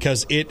interesting thing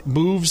because it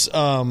moves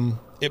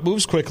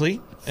quickly,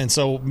 and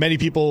so many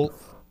people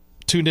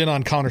tuned in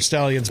on Connor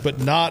Stallions, but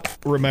not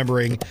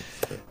remembering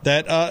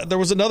that there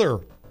was another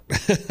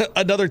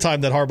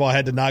time that Harbaugh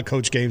had to not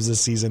coach games this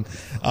season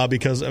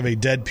because of a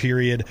dead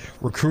period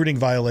recruiting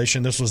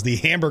violation. This was the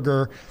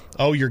hamburger.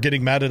 Oh, you're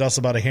getting mad at us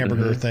about a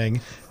hamburger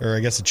thing, or I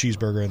guess a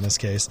cheeseburger in this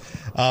case.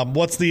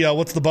 What's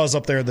the buzz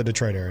up there in the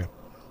Detroit area?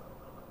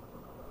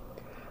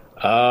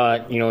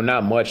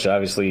 Not much.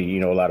 Obviously,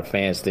 a lot of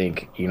fans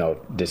think,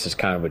 this is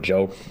kind of a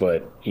joke,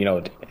 but,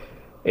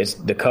 it's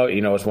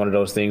it's one of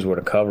those things where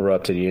the cover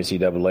up to the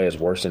NCAA is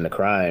worse than the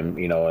crime,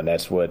 and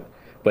that's what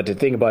But the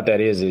thing about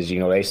that is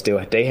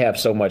they have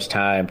so much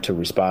time to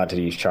respond to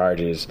these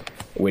charges,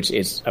 which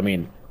is, I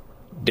mean,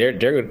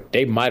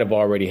 they might have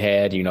already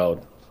had,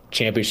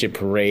 championship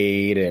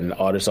parade and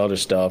all this other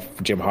stuff.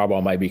 Jim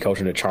Harbaugh might be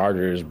coaching the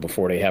Chargers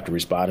before they have to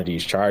respond to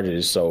these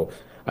charges. So,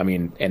 I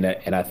mean, and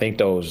I think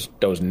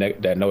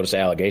that notice of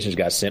allegations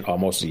got sent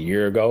almost a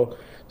year ago.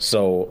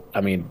 So,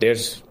 I mean,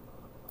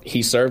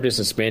 he served his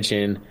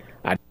suspension.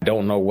 I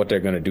don't know what they're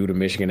going to do to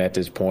Michigan at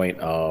this point.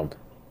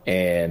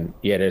 And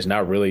yeah, there's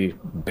not really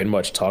been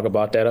much talk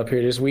about that up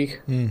here this week.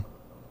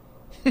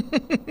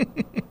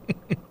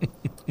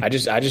 I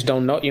just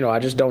don't know. I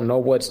just don't know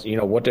what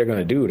they're going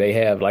to do. They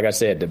have, like I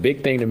said, the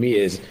big thing to me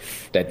is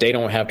that they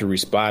don't have to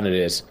respond to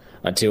this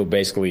until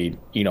basically,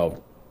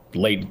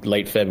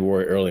 late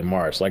February, early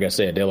March. Like I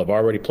said, they'll have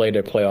already played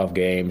their playoff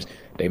games.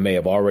 They may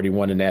have already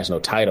won the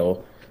national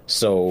title.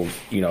 So,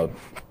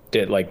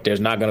 there's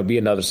not going to be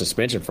another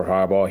suspension for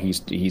Harbaugh.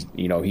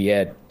 He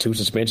had 2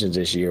 suspensions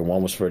this year.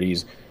 One was for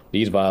these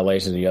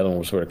violations, and the other one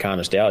was for the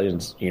Connor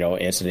Stallions,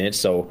 incident.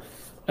 So,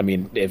 I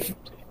mean,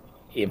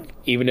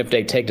 even if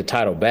they take the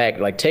title back,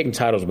 like taking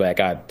titles back,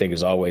 I think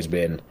has always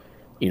been,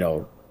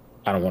 I'm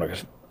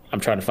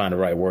trying to find the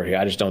right word here.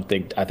 I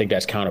think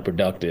that's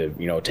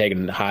counterproductive.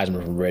 Taking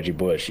Heisman from Reggie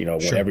Bush,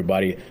 when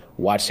everybody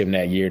watched him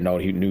that year,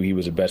 knew he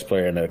was the best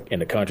player in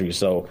the country.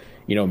 So,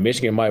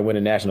 Michigan might win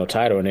a national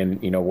title, and then,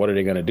 what are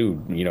they going to do?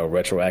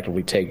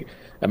 Retroactively take.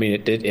 I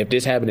mean, if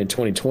this happened in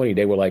 2020,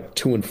 they were like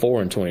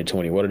 2-4 in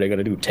 2020. What are they going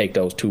to do? Take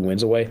those 2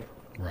 wins away?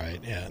 Right.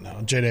 Yeah.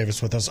 No. Jay Davis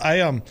with us.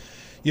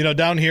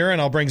 Down here,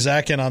 and I'll bring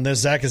Zach in on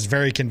this. Zach is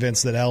very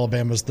convinced that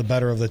Alabama's the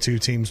better of the 2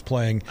 teams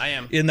playing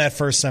in that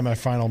first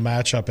semifinal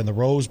matchup in the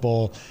Rose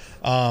Bowl.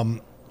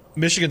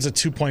 Michigan's a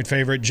 2-point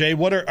favorite. Jay,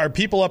 what are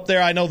people up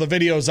there? I know the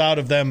video's out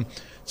of them,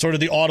 sort of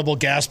the audible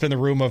gasp in the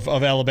room of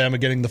Alabama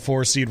getting the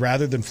 4 seed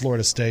rather than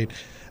Florida State.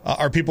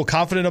 Are people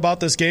confident about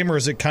this game, or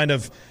is it kind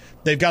of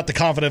they've got the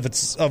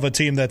confidence of a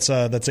team that's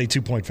a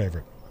 2-point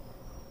favorite?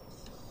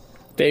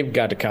 They've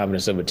got the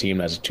confidence of a team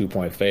that's a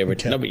 2-point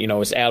favorite. Okay. No, but,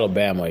 it's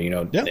Alabama.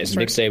 It's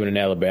Nick Saban in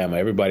Alabama.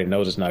 Everybody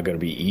knows it's not going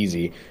to be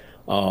easy.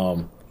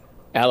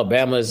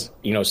 Alabama's,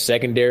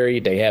 secondary.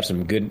 They have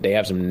some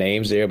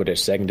names there, but their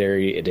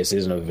secondary. This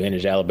isn't a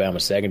vintage Alabama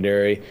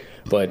secondary.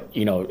 But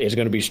it's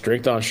going to be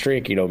strength on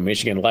strength.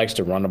 Michigan likes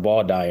to run the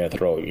ball down your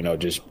throat.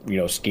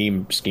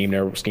 Scheme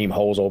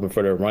holes open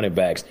for their running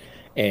backs.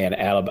 And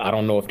I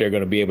don't know if they're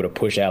going to be able to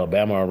push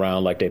Alabama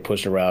around like they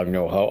pushed around,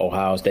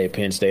 Ohio State,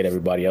 Penn State,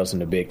 everybody else in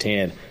the Big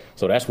Ten.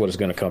 So that's what it's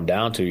going to come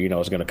down to.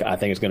 I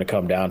think it's going to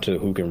come down to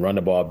who can run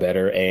the ball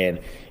better. And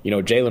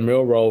Jalen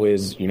Milroe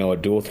is a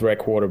dual threat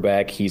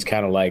quarterback. He's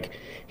kind of like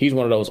he's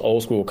one of those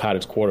old school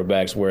college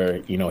quarterbacks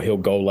where he'll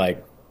go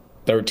like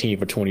 13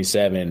 for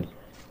 27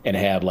 and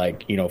have 4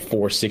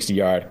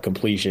 60-yard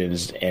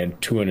completions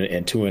and two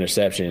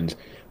interceptions.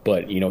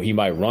 But, he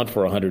might run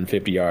for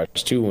 150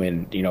 yards, too.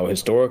 And,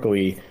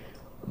 historically,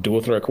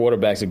 dual-threat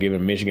quarterbacks have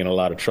given Michigan a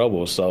lot of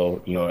trouble.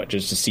 So,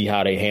 just to see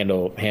how they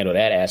handle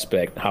that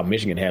aspect, how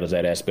Michigan handles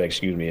that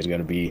aspect, is going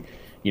to be,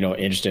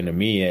 interesting to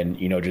me. And,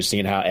 just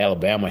seeing how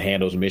Alabama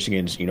handles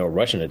Michigan's,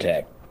 rushing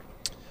attack.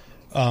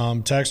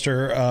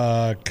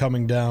 Texter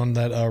coming down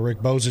that Rick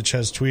Bozich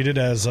has tweeted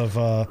as of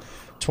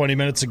 20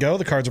 minutes ago.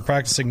 The Cards are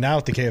practicing now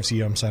at the KFC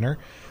Yum Center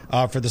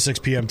for the 6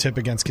 p.m. tip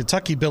against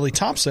Kentucky. Billy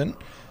Thompson,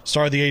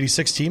 star of the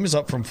 86 team, is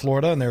up from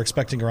Florida, and they're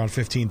expecting around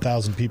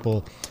 15,000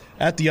 people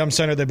at the Yum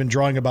Center. They've been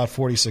drawing about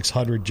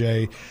 4,600,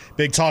 Jay.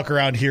 Big talk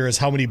around here is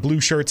how many blue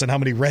shirts and how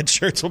many red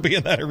shirts will be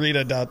in that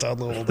arena downtown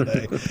Louisville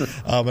today.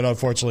 But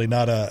unfortunately,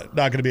 not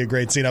going to be a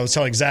great scene. I was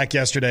telling Zach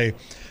yesterday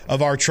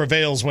of our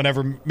travails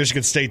whenever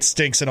Michigan State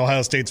stinks and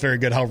Ohio State's very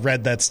good, how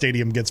red that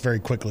stadium gets very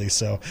quickly.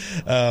 So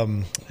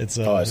it's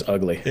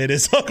ugly. It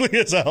is ugly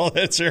as hell.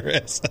 It sure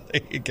is.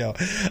 There you go.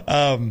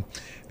 Man,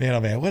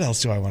 oh man, what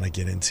else do I want to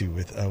get into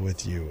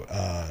with you?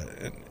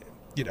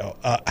 You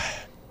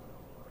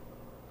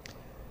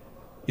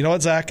know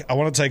what, Zach? I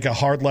want to take a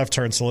hard left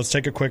turn, so let's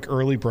take a quick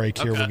early break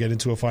here. Okay. We'll get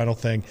into a final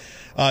thing.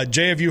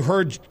 Jay, have you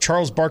heard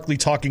Charles Barkley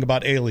talking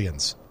about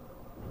aliens?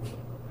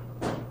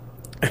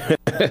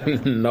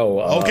 No.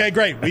 Okay,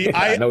 great.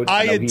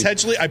 I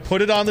intentionally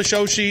put it on the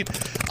show sheet.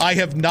 I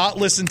have not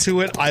listened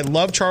to it. I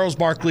love Charles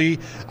Barkley.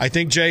 I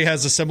think Jay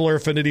has a similar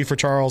affinity for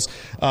Charles,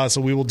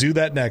 so we will do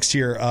that next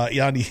here on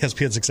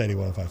ESPN 680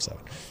 1057.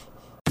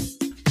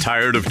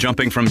 Tired of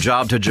jumping from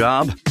job to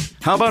job?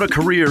 How about a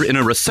career in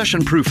a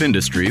recession-proof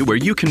industry where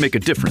you can make a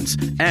difference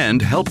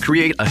and help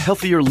create a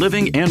healthier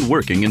living and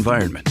working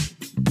environment?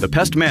 The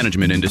pest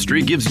management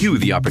industry gives you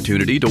the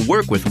opportunity to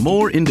work with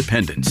more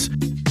independence.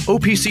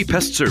 OPC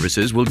Pest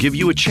Services will give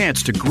you a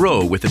chance to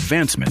grow with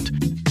advancement.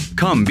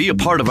 Come be a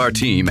part of our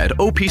team at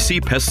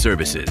OPC Pest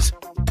Services.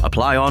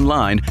 Apply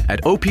online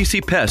at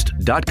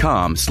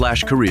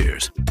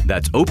opcpest.com/careers.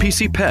 That's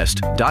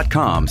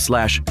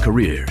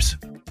opcpest.com/careers.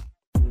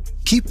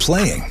 Keep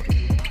playing.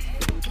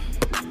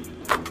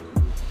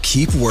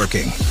 Keep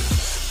working.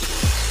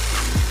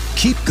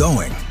 Keep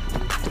going.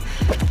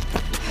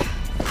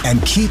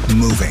 And keep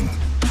moving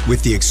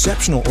with the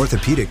exceptional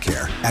orthopedic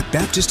care at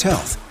Baptist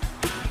Health.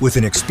 With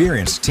an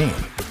experienced team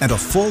and a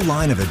full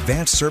line of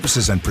advanced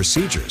services and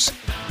procedures,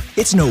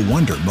 it's no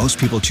wonder most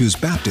people choose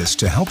Baptist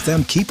to help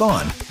them keep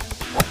on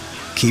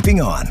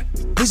keeping on.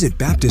 Visit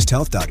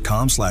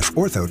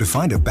baptisthealth.com/ortho to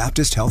find a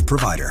Baptist Health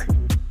provider.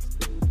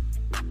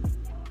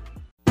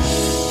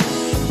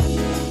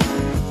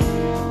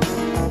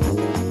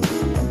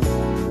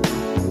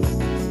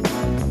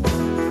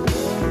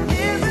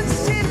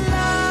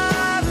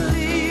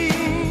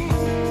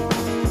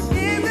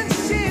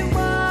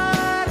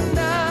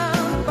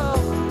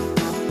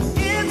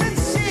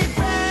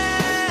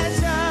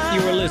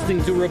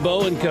 To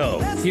Rabaut Co.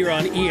 here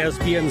on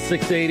ESPN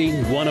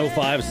 680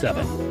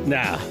 1057.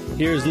 Now,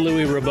 here's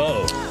Louis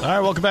Rabaut. All right,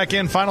 welcome back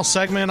in. Final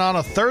segment on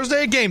a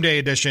Thursday game day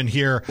edition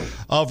here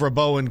of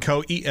Rabaut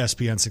Co.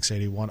 ESPN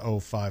 680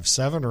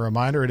 1057. A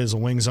reminder, it is a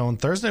Wing Zone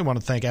Thursday. I want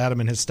to thank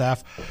Adam and his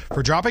staff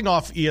for dropping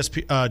off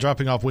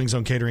Wing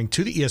Zone catering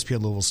to the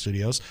ESPN Louisville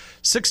studios.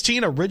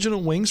 16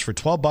 original wings for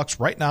 $12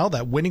 right now.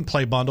 That winning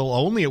play bundle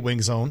only at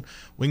Wing Zone.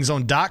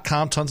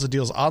 WingZone.com. Tons of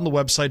deals on the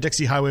website.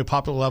 Dixie Highway,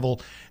 Popular Level,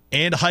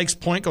 and Hikes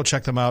Point. Go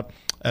check them out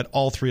at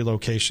all three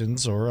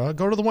locations, or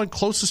go to the one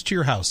closest to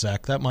your house,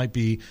 Zach. That might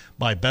be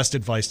my best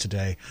advice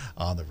today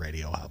on the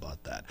radio. How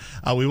about that?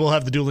 We will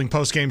have the dueling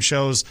postgame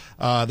shows,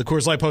 the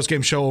Coors Light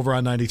postgame show over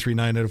on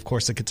 93.9, and, of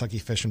course, the Kentucky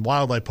Fish and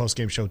Wildlife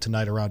postgame show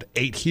tonight around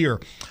 8 here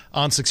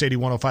on 680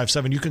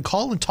 1057. You can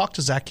call and talk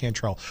to Zach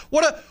Cantrell.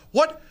 What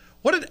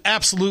an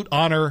absolute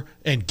honor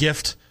and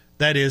gift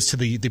that is to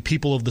the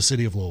people of the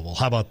city of Louisville.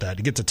 How about that?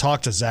 You get to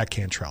talk to Zach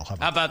Cantrell. How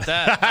about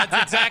that?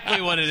 That's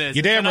exactly what it is.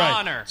 You're damn right. An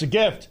honor. It's a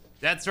gift.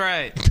 That's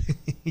right.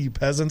 You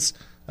peasants.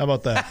 How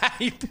about that?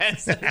 You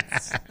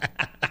peasants.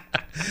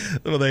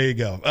 Well, there you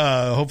go.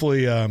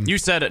 Hopefully. You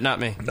said it,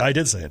 not me. I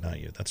did say it, not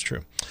you. That's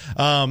true.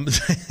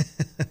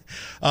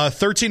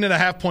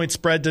 13.5-point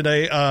spread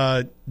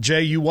today.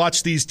 Jay, you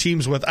watch these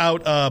teams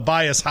without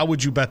bias. How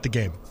would you bet the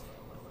game?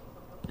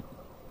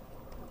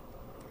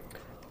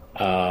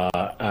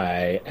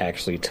 I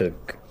actually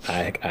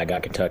I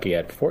got Kentucky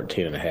at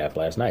 14.5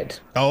 last night.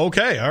 Oh,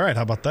 okay. All right.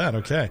 How about that?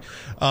 Okay.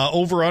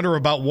 Over under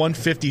about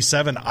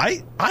 157.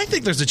 I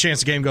think there's a chance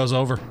the game goes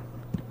over.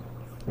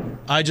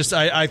 I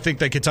think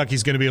that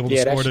Kentucky's going to be able to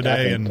score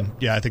today,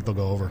 I think they'll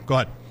go over. Go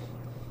ahead.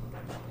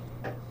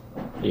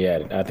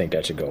 Yeah, I think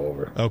that should go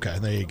over. Okay,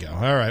 there you go.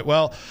 All right.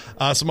 Well,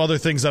 some other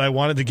things that I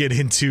wanted to get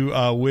into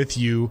with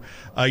you.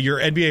 Your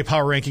NBA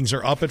power rankings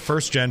are up at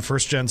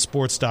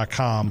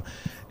firstgensports.com.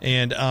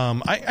 And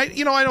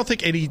I don't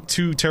think any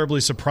too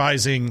terribly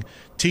surprising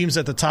teams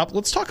at the top.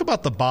 Let's talk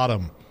about the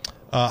bottom.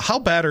 How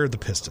bad are the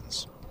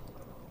Pistons?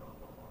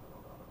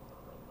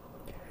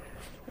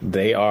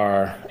 They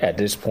are, at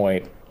this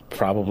point,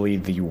 probably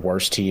the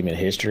worst team in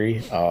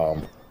history.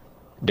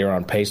 They're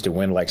on pace to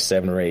win like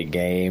 7 or 8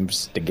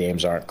 games. The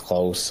games aren't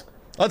close.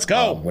 Let's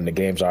go. When the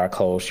games are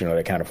close,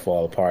 they kind of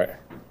fall apart.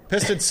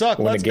 Pistons suck.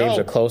 When the games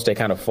are close, they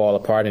kind of fall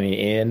apart in the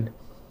end.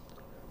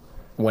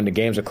 When the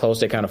games are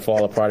close, they kind of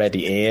fall apart at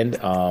the end.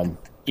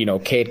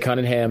 Cade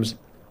Cunningham's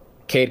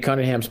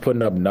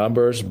putting up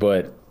numbers,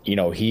 but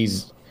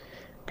he's,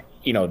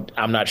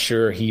 I'm not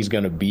sure he's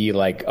going to be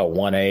like a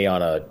 1A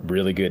on a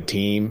really good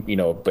team.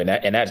 But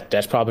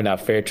that's probably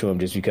not fair to him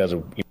just because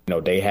of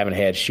they haven't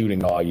had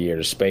shooting all year.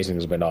 The spacing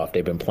has been off.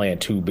 They've been playing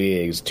two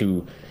bigs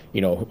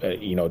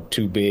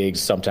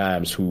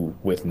sometimes who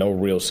with no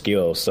real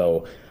skill.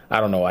 So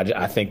I don't know.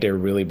 I think they're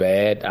really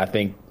bad. I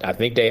think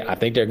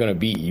they're going to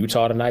beat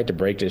Utah tonight to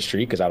break this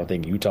streak because I don't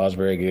think Utah's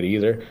very good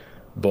either.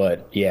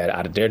 But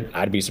yeah,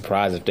 I'd be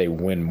surprised if they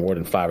win more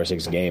than 5 or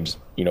 6 games,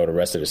 the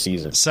rest of the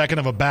season. Second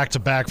of a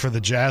back-to-back for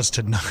the Jazz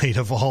tonight,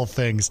 of all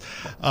things.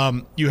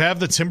 You have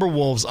the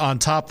Timberwolves on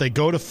top. They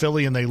go to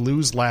Philly and they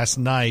lose last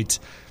night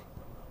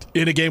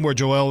in a game where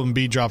Joel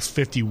Embiid drops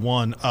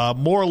 51.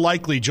 More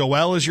likely,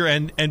 Joel is your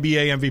NBA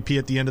MVP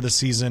at the end of the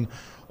season,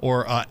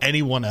 or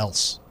anyone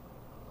else?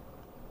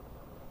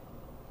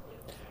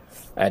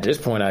 At this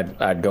point,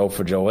 I'd go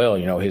for Joel.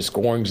 His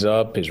scoring's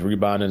up, his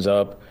rebounding's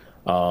up.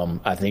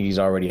 I think he's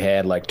already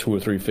had like 2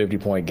 or 3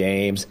 50-point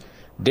games.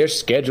 Their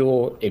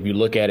schedule, if you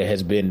look at it,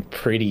 has been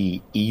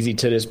pretty easy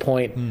to this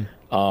point.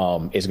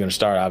 It's going to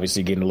start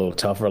obviously getting a little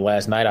tougher.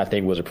 Last night, I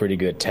think, was a pretty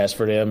good test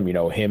for them.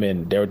 Him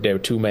and there were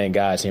 2 main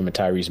guys, him and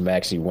Tyrese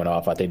Maxey went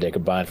off. I think they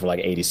combined for like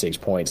 86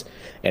 points.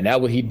 And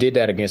he did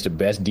that against the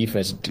best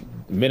defense.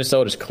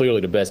 Minnesota's clearly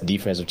the best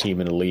defensive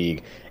team in the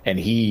league. And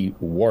he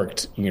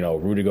worked,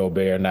 Rudy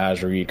Gobert,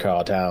 Naz Reid,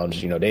 Karl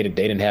Towns. They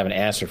didn't have an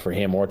answer for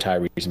him or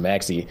Tyrese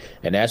Maxey.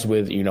 And that's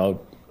with,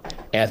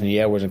 Anthony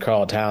Edwards and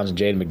Karl Towns and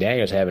Jaden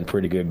McDaniels having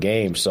pretty good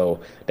games. So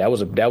I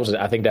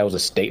think that was a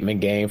statement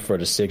game for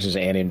the Sixers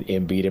and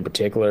Embiid in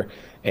particular.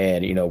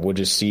 And, we'll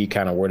just see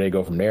kind of where they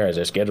go from there as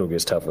their schedule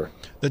gets tougher.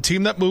 The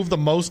team that moved the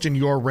most in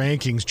your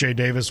rankings, Jay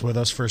Davis with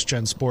us, First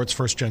Gen Sports,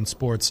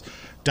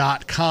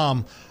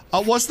 firstgensports.com,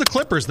 was the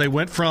Clippers. They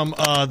went from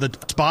the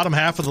bottom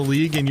half of the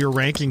league in your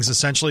rankings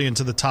essentially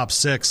into the top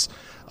 6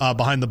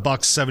 behind the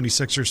Bucks,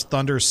 76ers,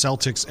 Thunder,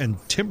 Celtics, and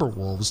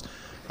Timberwolves.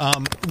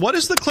 What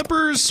is the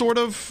Clippers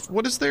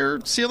what is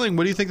their ceiling?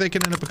 What do you think they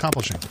can end up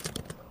accomplishing?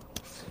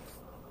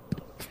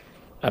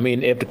 I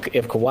mean, if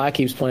Kawhi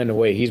keeps playing the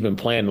way he's been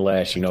playing the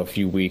last,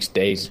 few weeks,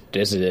 this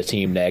is a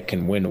team that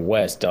can win the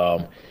West.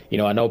 I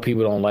know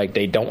people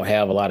they don't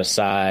have a lot of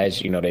size.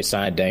 They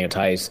signed Daniel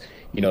Tice,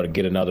 to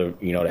get another,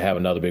 to have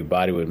another big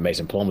body with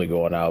Mason Plumlee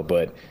going out.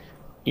 But,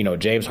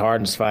 James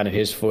Harden's finding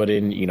his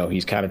footing.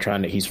 He's kind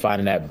of he's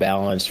finding that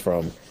balance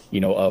from,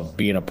 of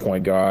being a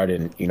point guard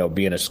and,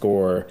 being a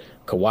scorer.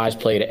 Kawhi's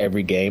played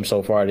every game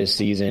so far this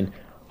season.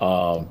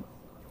 Paul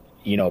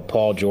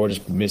George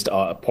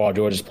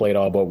has played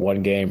all but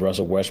one game.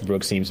 Russell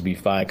Westbrook seems to be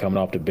fine coming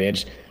off the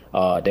bench.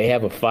 They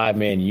have a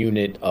 5-man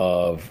unit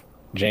of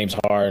James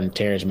Harden,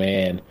 Terrence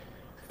Mann,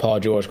 Paul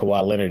George,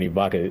 Kawhi Leonard,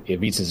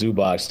 Ivica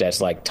Zubac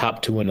that's like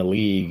top 2 in the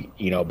league,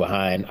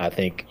 behind, I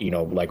think,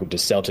 like with the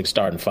Celtics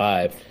starting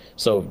 5.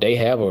 So they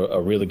have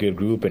a really good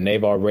group, and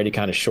they've already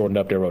kind of shortened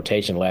up their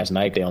rotation. Last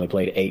night they only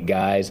played 8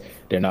 guys.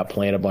 They're not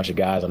playing a bunch of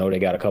guys. I know they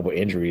got a couple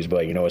injuries,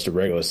 but, it's the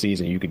regular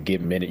season. You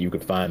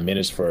could find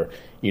minutes for,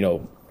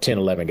 10,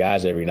 11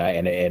 guys every night,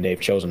 and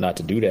they've chosen not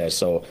to do that.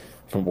 So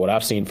from what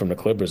I've seen from the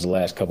Clippers the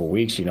last couple of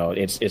weeks,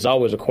 it's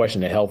always a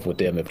question of health with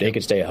them. If they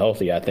can stay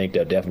healthy, I think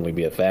they'll definitely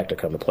be a factor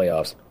come the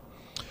playoffs.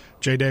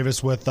 Jay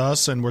Davis with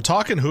us, and we're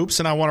talking hoops,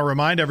 and I want to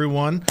remind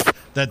everyone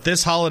that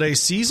this holiday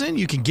season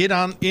you can get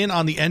in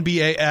on the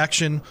NBA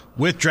action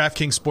with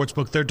DraftKings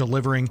Sportsbook. They're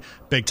delivering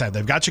big time.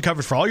 They've got you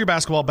covered for all your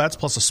basketball bets,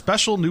 plus a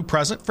special new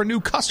present for new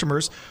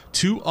customers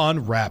to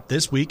unwrap.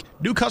 This week,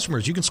 new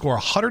customers, you can score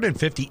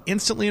 $150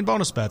 instantly in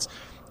bonus bets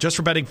just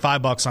for betting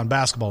 $5 on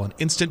basketball, an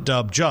instant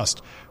dub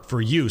just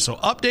for you. So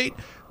update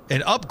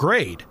and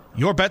upgrade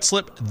your bet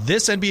slip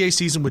this NBA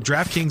season with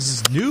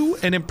DraftKings' new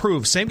and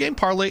improved same-game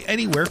parlay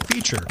anywhere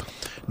feature.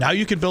 Now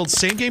you can build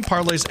same-game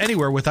parlays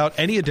anywhere without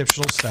any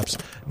additional steps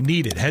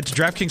needed. Head to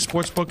DraftKings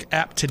Sportsbook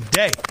app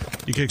today.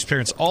 You can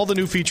experience all the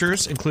new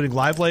features, including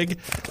live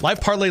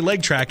parlay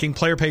leg tracking,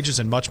 player pages,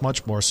 and much,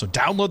 much more. So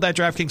download that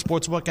DraftKings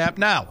Sportsbook app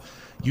now.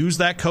 Use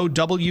that code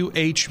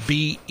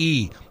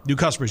WHBE. New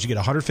customers, you get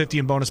 $150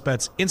 in bonus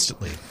bets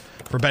instantly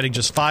for betting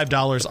just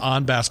 $5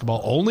 on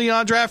basketball. Only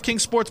on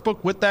DraftKings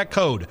Sportsbook with that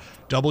code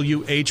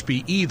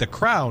WHBE. The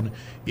crown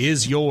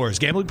is yours.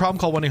 Gambling problem?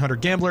 Call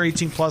 1-800-GAMBLER.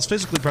 18 plus.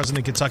 Physically present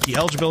in Kentucky.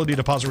 Eligibility,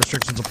 deposit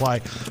restrictions apply.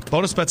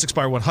 Bonus bets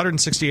expire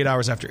 168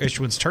 hours after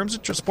issuance. Terms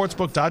at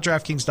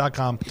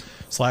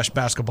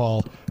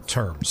sportsbook.draftkings.com/basketball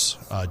terms.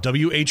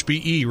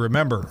 WHBE.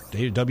 Remember,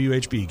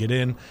 WHBE. Get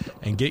in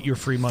and get your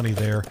free money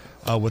there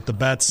with the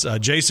bets.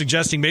 Jay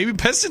suggesting maybe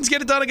Pistons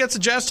get it done against the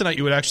Jazz tonight.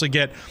 You would actually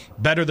get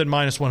better than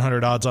minus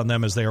 100 odds on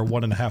them, as they are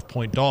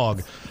 1.5-point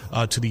dog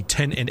to the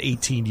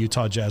 10-18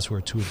 Utah Jazz, who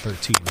are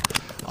 2-13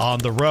 on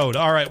the road.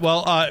 All right,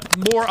 well,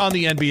 more on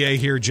the NBA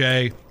here,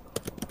 Jay.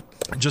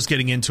 Just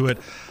getting into it.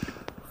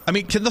 I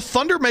mean, can the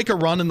Thunder make a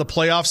run in the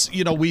playoffs?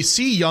 We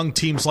see young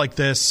teams like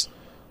this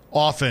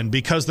often,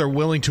 because they're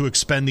willing to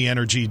expend the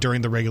energy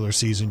during the regular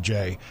season,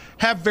 Jay,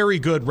 have very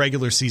good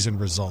regular season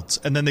results.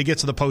 And then they get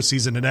to the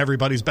postseason and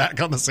everybody's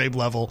back on the same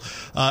level,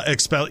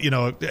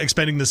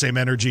 expending the same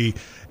energy,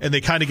 and they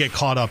kind of get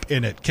caught up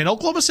in it. Can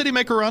Oklahoma City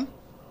make a run?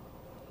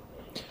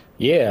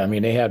 Yeah, I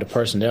mean, they have the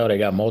personnel. They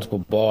got multiple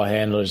ball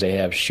handlers. They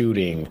have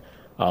shooting.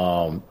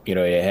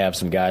 They have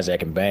some guys that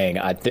can bang.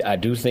 I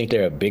do think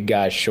they're a big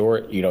guy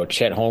short.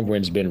 Chet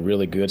Holmgren's been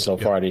really good so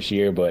far this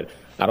year, but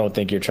I don't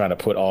think you're trying to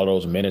put all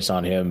those minutes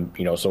on him,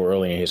 so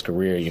early in his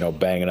career,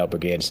 banging up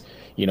against,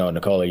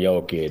 Nikola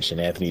Jokic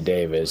and Anthony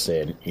Davis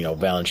and,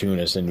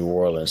 Valanciunas in New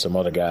Orleans, some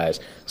other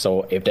guys.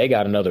 So if they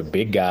got another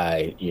big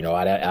guy,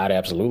 I'd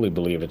absolutely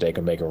believe that they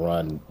can make a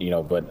run,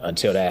 but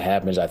until that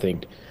happens, I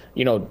think,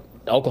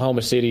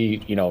 Oklahoma City,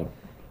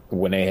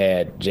 when they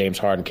had James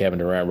Harden, Kevin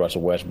Durant,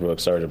 Russell Westbrook,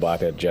 Serge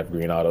Ibaka, Jeff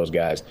Green, all those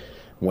guys,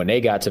 when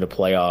they got to the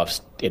playoffs,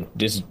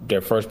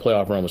 their first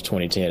playoff run was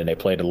 2010, and they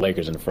played the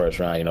Lakers in the first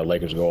round.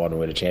 Lakers go on to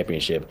win the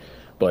championship.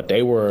 But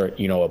they were,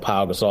 a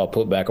Pau Gasol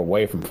put back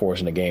away from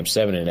forcing a Game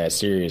 7 in that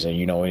series, and,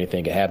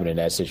 anything could happen in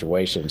that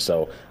situation.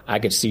 So I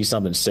could see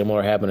something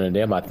similar happening to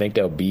them. I think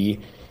they'll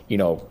be,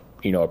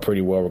 a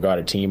pretty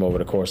well-regarded team over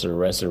the course of the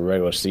rest of the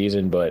regular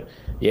season. But,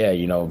 yeah,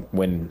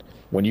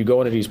 when you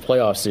go into these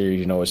playoff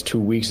series, it's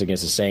 2 weeks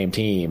against the same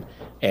team,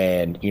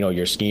 and,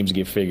 your schemes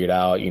get figured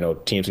out.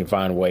 Teams can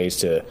find ways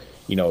to,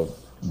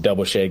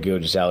 double shade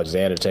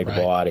Gilgeous-Alexander, take the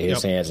ball out of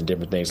his hands and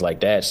different things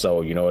like that.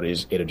 So,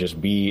 it'll just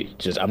be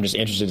I'm just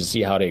interested to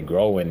see how they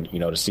grow and,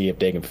 to see if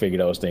they can figure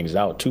those things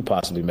out to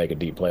possibly make a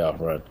deep playoff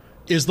run.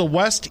 Is the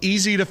West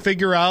easy to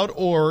figure out,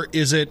 or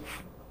is it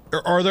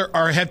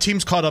have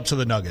teams caught up to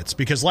the Nuggets?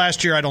 Because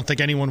last year I don't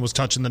think anyone was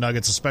touching the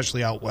Nuggets,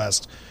 especially out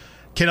West.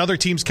 Can other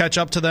teams catch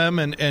up to them?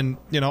 And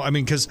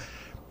because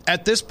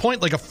at this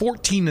point, like a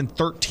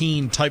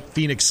 14-13 type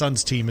Phoenix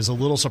Suns team is a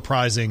little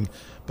surprising,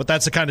 but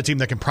that's the kind of team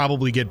that can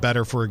probably get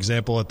better, for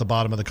example, at the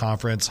bottom of the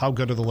conference. How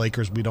good are the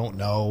Lakers? We don't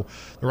know.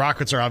 The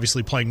Rockets are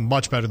obviously playing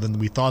much better than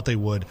we thought they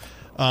would.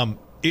 Obviously,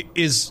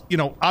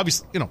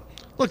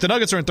 look, the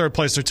Nuggets are in third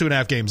place. They're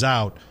 2.5 games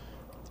out.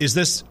 Is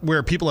this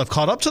where people have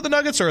caught up to the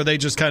Nuggets, or are they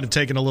just kind of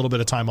taking a little bit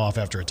of time off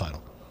after a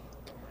title?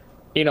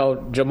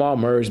 Jamal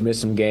Murray's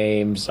missed some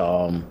games.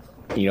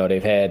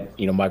 they've had,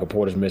 Michael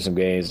Porter's missed some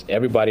games.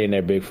 Everybody in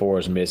their big four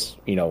has missed,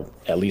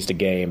 at least a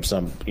game.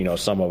 Some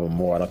of them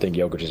more. I don't think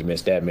Jokic has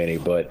missed that many.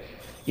 But,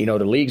 the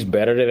league's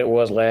better than it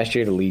was last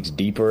year. The league's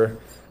deeper.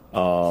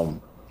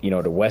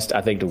 The West,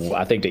 I think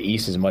the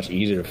East is much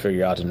easier to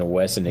figure out than the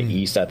West. And the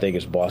East, I think,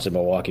 is Boston,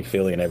 Milwaukee,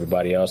 Philly, and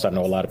everybody else. I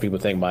know a lot of people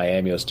think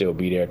Miami will still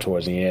be there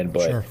towards the end,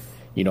 but sure.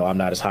 I'm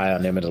not as high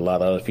on them as a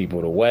lot of other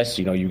people. The West,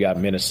 you got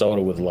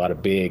Minnesota with a lot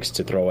of bigs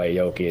to throw at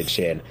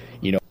Jokic and,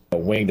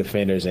 wing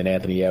defenders and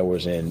Anthony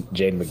Edwards and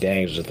Jaden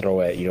McDaniels to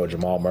throw at,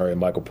 Jamal Murray and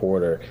Michael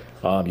Porter.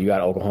 You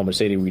got Oklahoma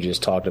City we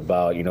just talked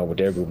about, with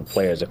their group of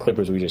players. The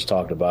Clippers we just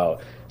talked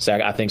about.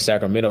 I think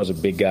Sacramento's a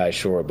big guy,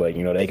 sure, but,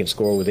 they can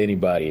score with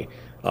anybody.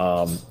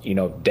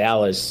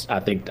 Dallas,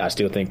 I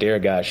still think they're a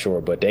guy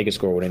short, but they can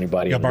score with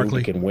anybody. Yeah,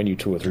 Luka can win you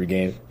 2 or 3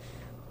 games.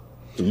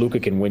 Luka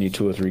can win you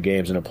 2 or 3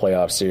 games in a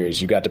playoff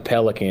series. You got the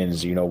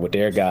Pelicans, with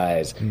their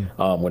guys.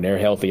 When they're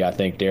healthy, I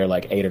think they're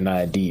like 8 or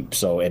 9 deep.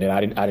 So, and then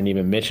I didn't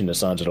even mention the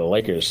Suns or the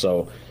Lakers.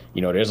 So,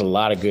 there's a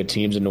lot of good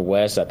teams in the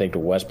West. I think the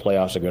West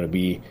playoffs are going to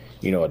be,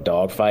 a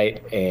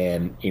dogfight.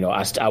 And,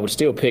 I would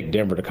still pick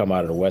Denver to come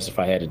out of the West if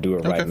I had to do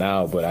it right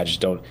now. But I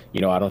just don't,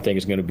 I don't think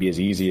it's going to be as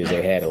easy as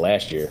they had it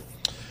last year.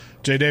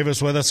 Jay Davis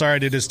with us. All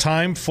right, it is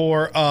time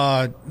for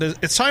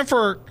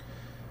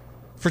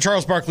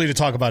Charles Barkley to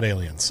talk about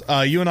aliens.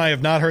 You and I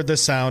have not heard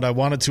this sound. I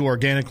wanted to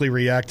organically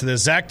react to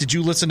this. Zach, did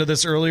you listen to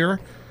this earlier?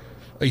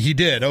 He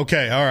did.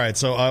 Okay, all right.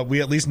 So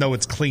we at least know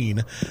it's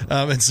clean.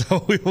 And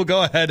so we will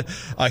go ahead.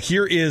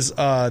 Here is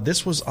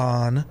this was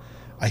on,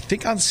 I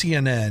think, on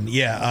CNN.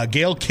 Yeah,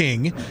 Gayle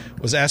King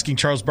was asking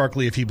Charles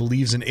Barkley if he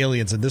believes in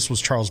aliens, and this was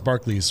Charles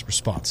Barkley's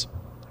response.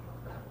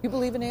 You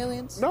believe in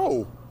aliens?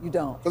 No. You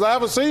don't? Because I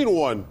haven't seen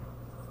one.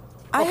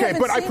 Okay,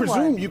 but I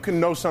presume you can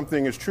know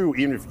something is true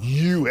even if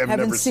you have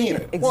never seen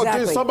it. Exactly. Well,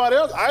 did somebody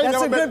else?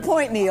 That's a good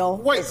point, Neil.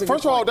 Wait,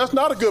 first of all, that's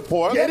not a good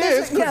point. Yeah, it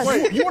is. Yes.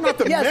 Wait, you are not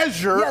the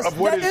measure of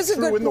what is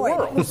true in the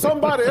world.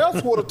 Somebody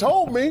else would have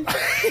told me.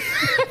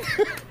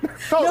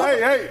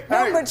 Hey,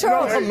 but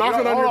Charles, I'm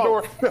knocking on your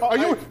door. Are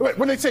you?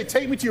 When they say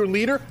take me to your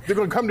leader, they're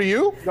going to come to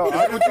you? No,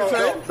 what you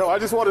saying? No, I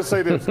just want to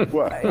say this.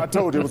 What? I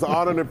told you it was an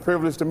honor and a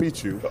privilege to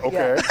meet you.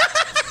 Okay. Yeah.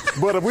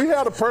 But if we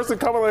had a person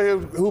coming in here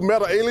who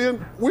met an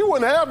alien, we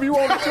wouldn't have you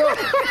on the show.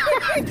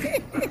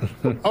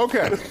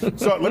 Okay,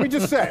 so let me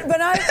just say.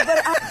 But I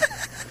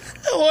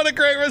What a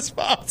great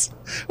response.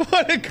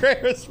 What a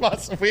great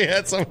response. If we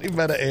had somebody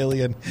met an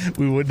alien,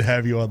 we wouldn't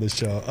have you on the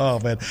show. Oh,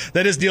 man.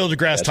 That is Neil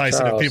deGrasse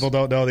Tyson, Charles. if people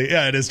don't know.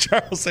 Yeah, it is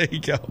Charles. There you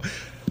go.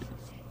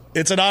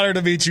 It's an honor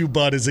to meet you,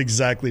 Bud is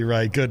exactly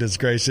right. Goodness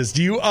gracious.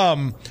 Do you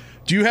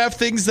have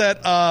things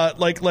that,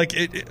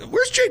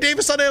 where's Jay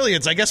Davis on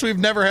aliens? I guess we've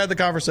never had the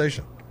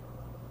conversation.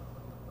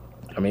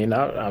 I mean,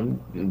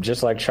 I'm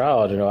just like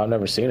Charles. I've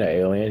never seen an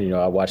alien.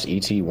 I watched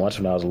E.T. once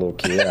when I was a little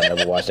kid. I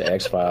never watched the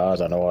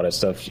X-Files. I know all that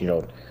stuff,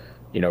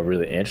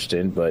 really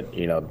interesting. But,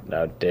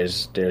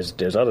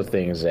 there's other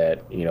things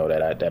that,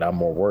 that I'm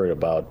more worried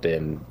about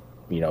than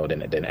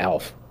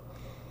Alf.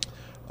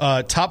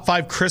 Top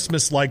 5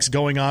 Christmas likes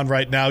going on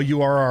right now.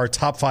 You are our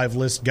top 5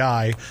 list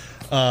guy.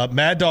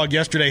 Mad Dog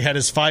yesterday had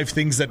his 5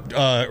 things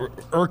that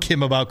irk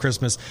him about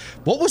Christmas.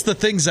 What was the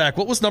thing, Zach?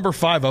 What was number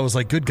 5? I was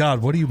like, good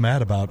God, what are you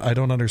mad about? I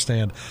don't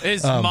understand.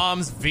 His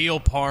mom's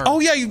veal parm. Oh,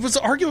 yeah, he was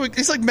arguing.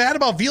 He's like mad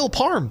about veal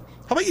parm.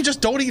 How about you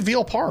just don't eat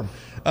veal parm?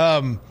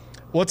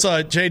 What's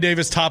Jay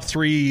Davis' top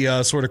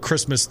 3 sort of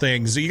Christmas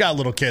things? You got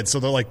little kids, so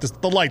they're like,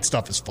 the light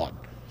stuff is fun.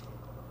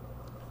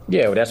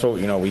 Yeah, well, that's what,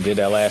 we did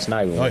that last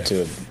night. We went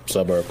to a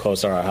suburb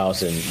close to our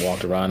house and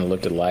walked around and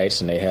looked at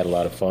lights, and they had a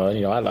lot of fun.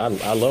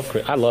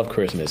 I love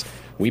Christmas.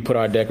 We put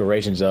our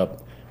decorations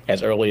up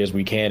as early as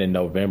we can in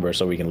November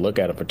so we can look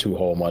at them for 2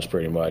 whole months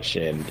pretty much.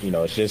 And,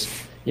 it's just,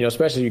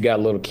 especially if you got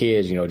little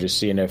kids, just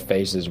seeing their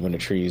faces when the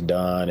tree's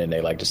done and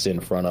they like to sit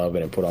in front of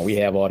it and put on. We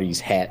have all these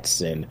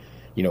hats and,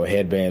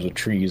 headbands with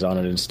trees on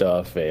it and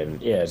stuff.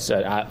 And, yeah,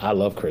 I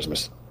love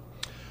Christmas.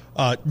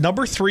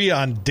 Number 3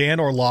 on Dan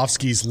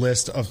Orlovsky's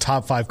list of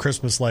top 5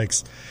 Christmas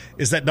likes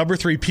is that number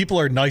 3, people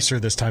are nicer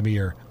this time of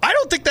year. I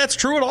don't think that's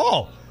true at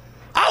all.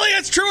 I don't think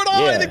that's true at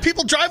all. Yeah. I think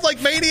people drive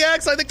like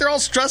maniacs. I think they're all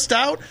stressed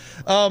out.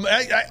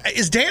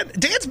 Is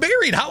Dan's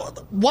married?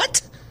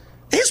 What?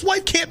 His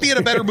wife can't be in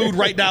a better mood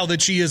right now than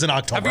she is in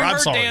October. Have you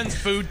heard sorry. Dan's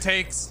food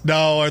takes?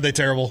 No, are they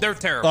terrible? They're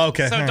terrible.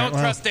 Okay. So don't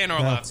trust Dan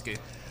Orlovsky. No.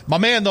 My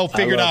man, though,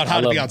 figured out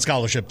how to be on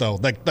scholarship, though.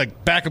 Like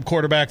backup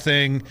quarterback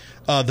thing,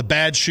 the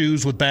bad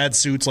shoes with bad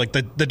suits. Like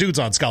the dude's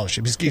on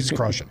scholarship. He's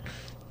crushing.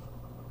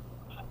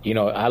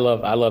 I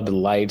love the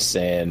lights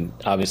and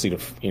obviously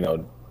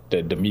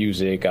the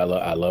music. I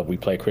love. We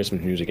play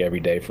Christmas music every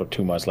day for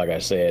 2 months, like I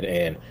said,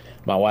 and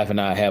my wife and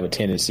I have a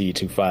tendency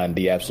to find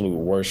the absolute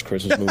worst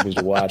Christmas movies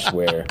to watch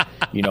where,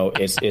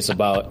 it's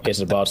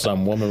about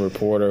some woman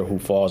reporter who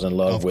falls in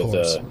love with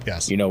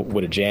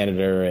with a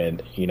janitor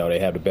and, they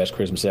have the best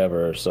Christmas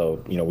ever.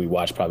 So, we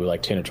watch probably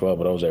like 10 or 12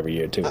 of those every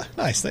year too.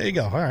 Nice. There you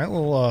go. All right.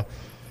 Little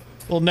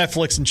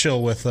Netflix and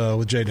chill with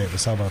Jay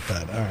Davis. How about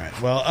that? All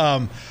right.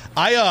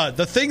 Well,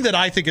 the thing that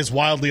I think is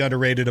wildly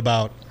underrated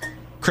about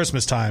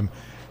Christmas time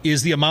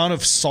is the amount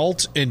of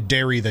salt and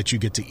dairy that you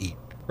get to eat,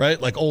 right?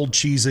 Like old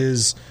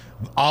cheeses,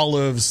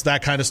 olives,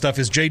 that kind of stuff.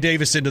 Is Jay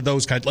Davis into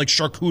those kind, like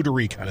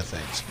charcuterie kind of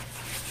things?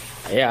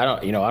 Yeah, I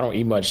don't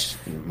eat much.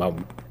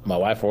 My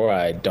wife or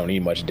I don't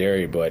eat much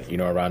dairy, but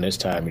around this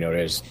time,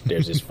 there's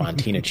this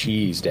Fontina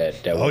cheese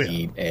that we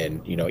eat,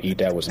 and eat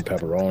that with some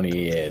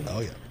pepperoni, and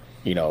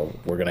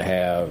we're gonna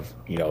have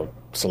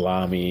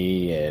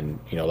salami and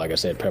like I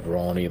said,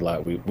 pepperoni.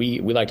 Like we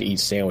like to eat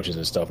sandwiches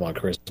and stuff on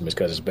Christmas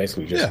because it's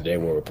basically just a day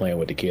where we're playing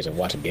with the kids and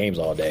watching games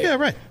all day. Yeah,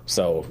 right.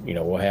 So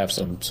we'll have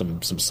some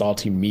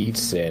salty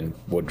meats, and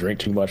we'll drink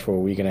too much for a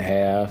week and a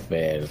half,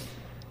 and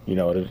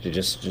to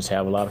just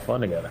have a lot of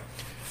fun together.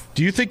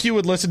 Do you think you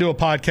would listen to a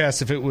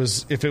podcast if it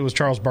was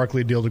Charles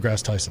Barkley and Neil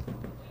deGrasse Tyson?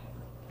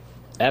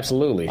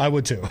 Absolutely, I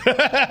would too.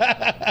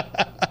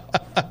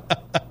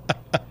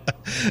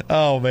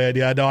 Oh man,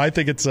 yeah, no, I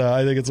think it's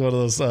one of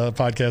those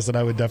podcasts that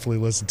I would definitely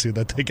listen to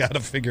that they got to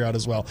figure out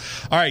as well.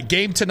 All right,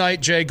 game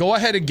tonight, Jay. Go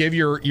ahead and give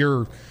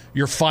your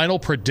final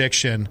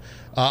prediction.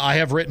 I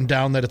have written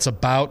down that it's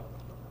about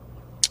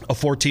a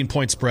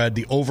 14-point spread.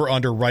 The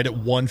over/under right at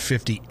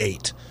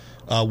 158.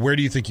 Where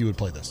do you think you would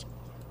play this?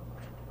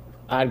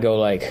 I'd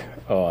go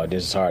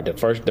this is hard.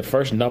 The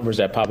first numbers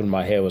that popped in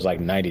my head was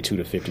like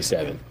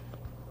 92-57.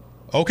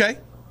 Okay,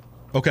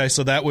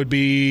 so that would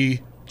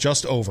be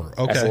just over.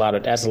 Okay,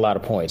 that's a lot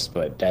of points,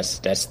 but that's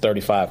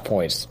 35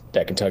 points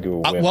that Kentucky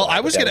will win. Well,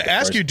 I was going to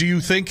ask you, do you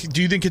think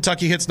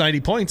Kentucky hits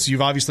 90 points?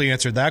 You've obviously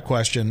answered that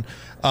question.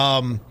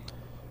 The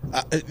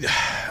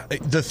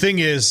thing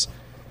is,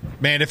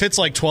 man, if it's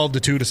like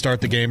 12-2 to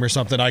start the game or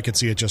something, I could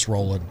see it just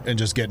rolling and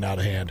just getting out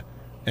of hand.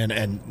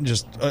 And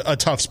just a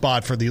tough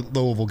spot for the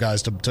Louisville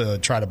guys to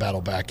try to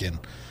battle back in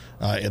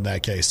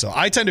that case. So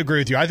I tend to agree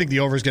with you. I think the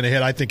over is going to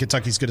hit. I think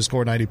Kentucky's going to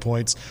score 90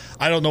 points.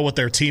 I don't know what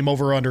their team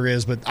over-under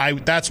is, but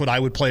that's what I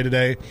would play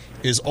today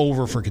is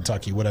over for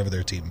Kentucky, whatever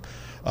their team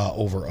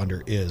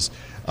over-under is.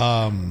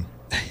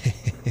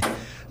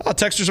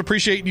 Texters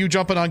appreciate you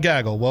jumping on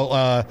Gaggle.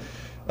 Well,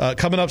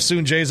 coming up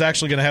soon, Jay's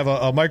actually going to have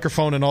a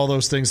microphone and all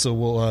those things,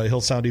 so he'll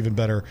sound even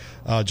better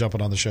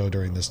jumping on the show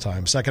during this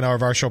time. Second hour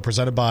of our show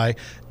presented by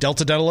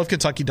Delta Dental of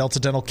Kentucky,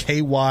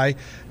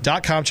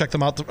 DeltaDentalKY.com. Check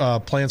them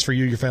out, plans for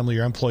you, your family,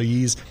 your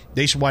employees.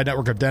 Nationwide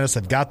network of dentists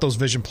have got those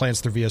vision plans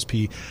through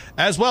VSP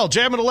as well.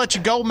 Jay, I'm going to let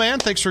you go, man.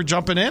 Thanks for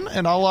jumping in,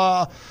 and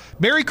I'll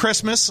Merry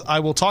Christmas. I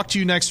will talk to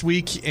you next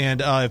week,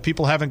 and if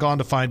people haven't gone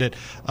to find it,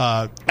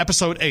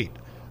 episode 8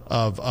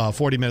 of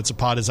 40 Minutes of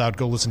Pod is out.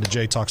 Go listen to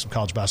Jay talk some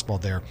college basketball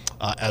there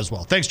as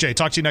well. Thanks, Jay.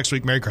 Talk to you next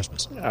week. Merry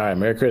Christmas. All right,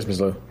 Merry Christmas,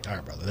 Lou. All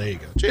right, brother. There you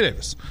go. Jay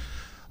Davis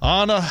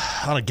on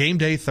a game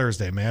day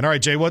Thursday, man. All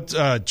right, Jay.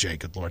 Jay,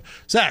 good Lord.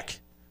 Zach,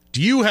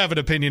 do you have an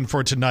opinion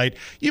for tonight?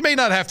 You may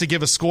not have to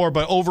give a score,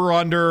 but over,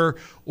 under,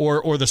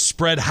 or the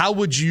spread, how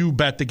would you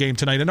bet the game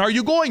tonight? And are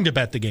you going to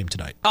bet the game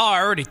tonight? Oh,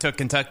 I already took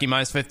Kentucky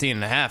minus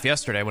 15.5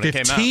 yesterday when it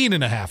came out.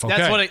 15.5, okay.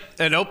 That's what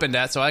it opened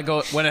at, so I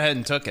went ahead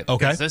and took it.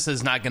 Okay. Because this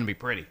is not going to be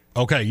pretty.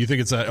 Okay, you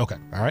think it's okay.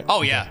 All right.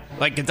 Oh, yeah.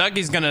 Like,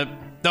 Kentucky's going to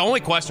 – the only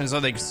question is, are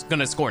they going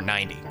to score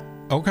 90?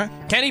 Okay.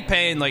 Kenny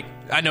Payne,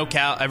 I know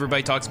Cal,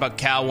 everybody talks about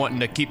Cal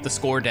wanting to keep the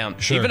score down.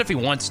 Sure. even if he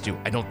wants to,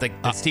 I don't think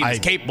this team is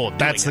capable of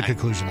doing That's the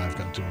conclusion I've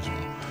come to as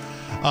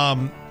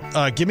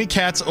well. Give me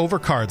Cats over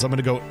Cards. I'm going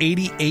to go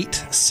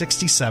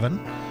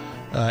 88-67.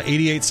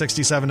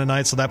 88-67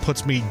 tonight, so that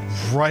puts me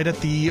right at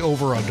the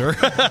over-under,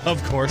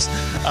 of course.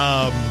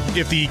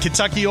 If the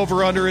Kentucky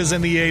over-under is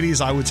in the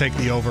 80s, I would take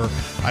the over.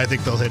 I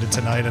think they'll hit it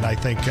tonight, and I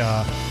think,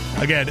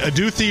 again,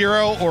 Adu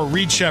Thiero or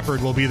Reed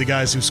Shepherd will be the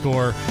guys who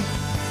score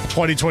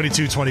 20,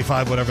 22,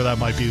 25, whatever that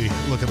might be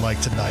looking like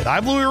tonight.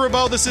 I'm Louis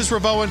Rabaut. This is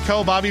Rabaut &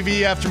 Co. Bobby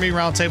V after me,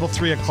 Roundtable,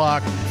 3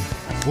 o'clock.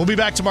 We'll be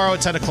back tomorrow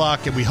at 10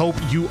 o'clock, and we hope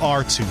you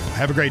are too.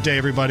 Have a great day,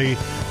 everybody,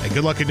 and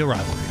good luck in your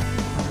rivalry.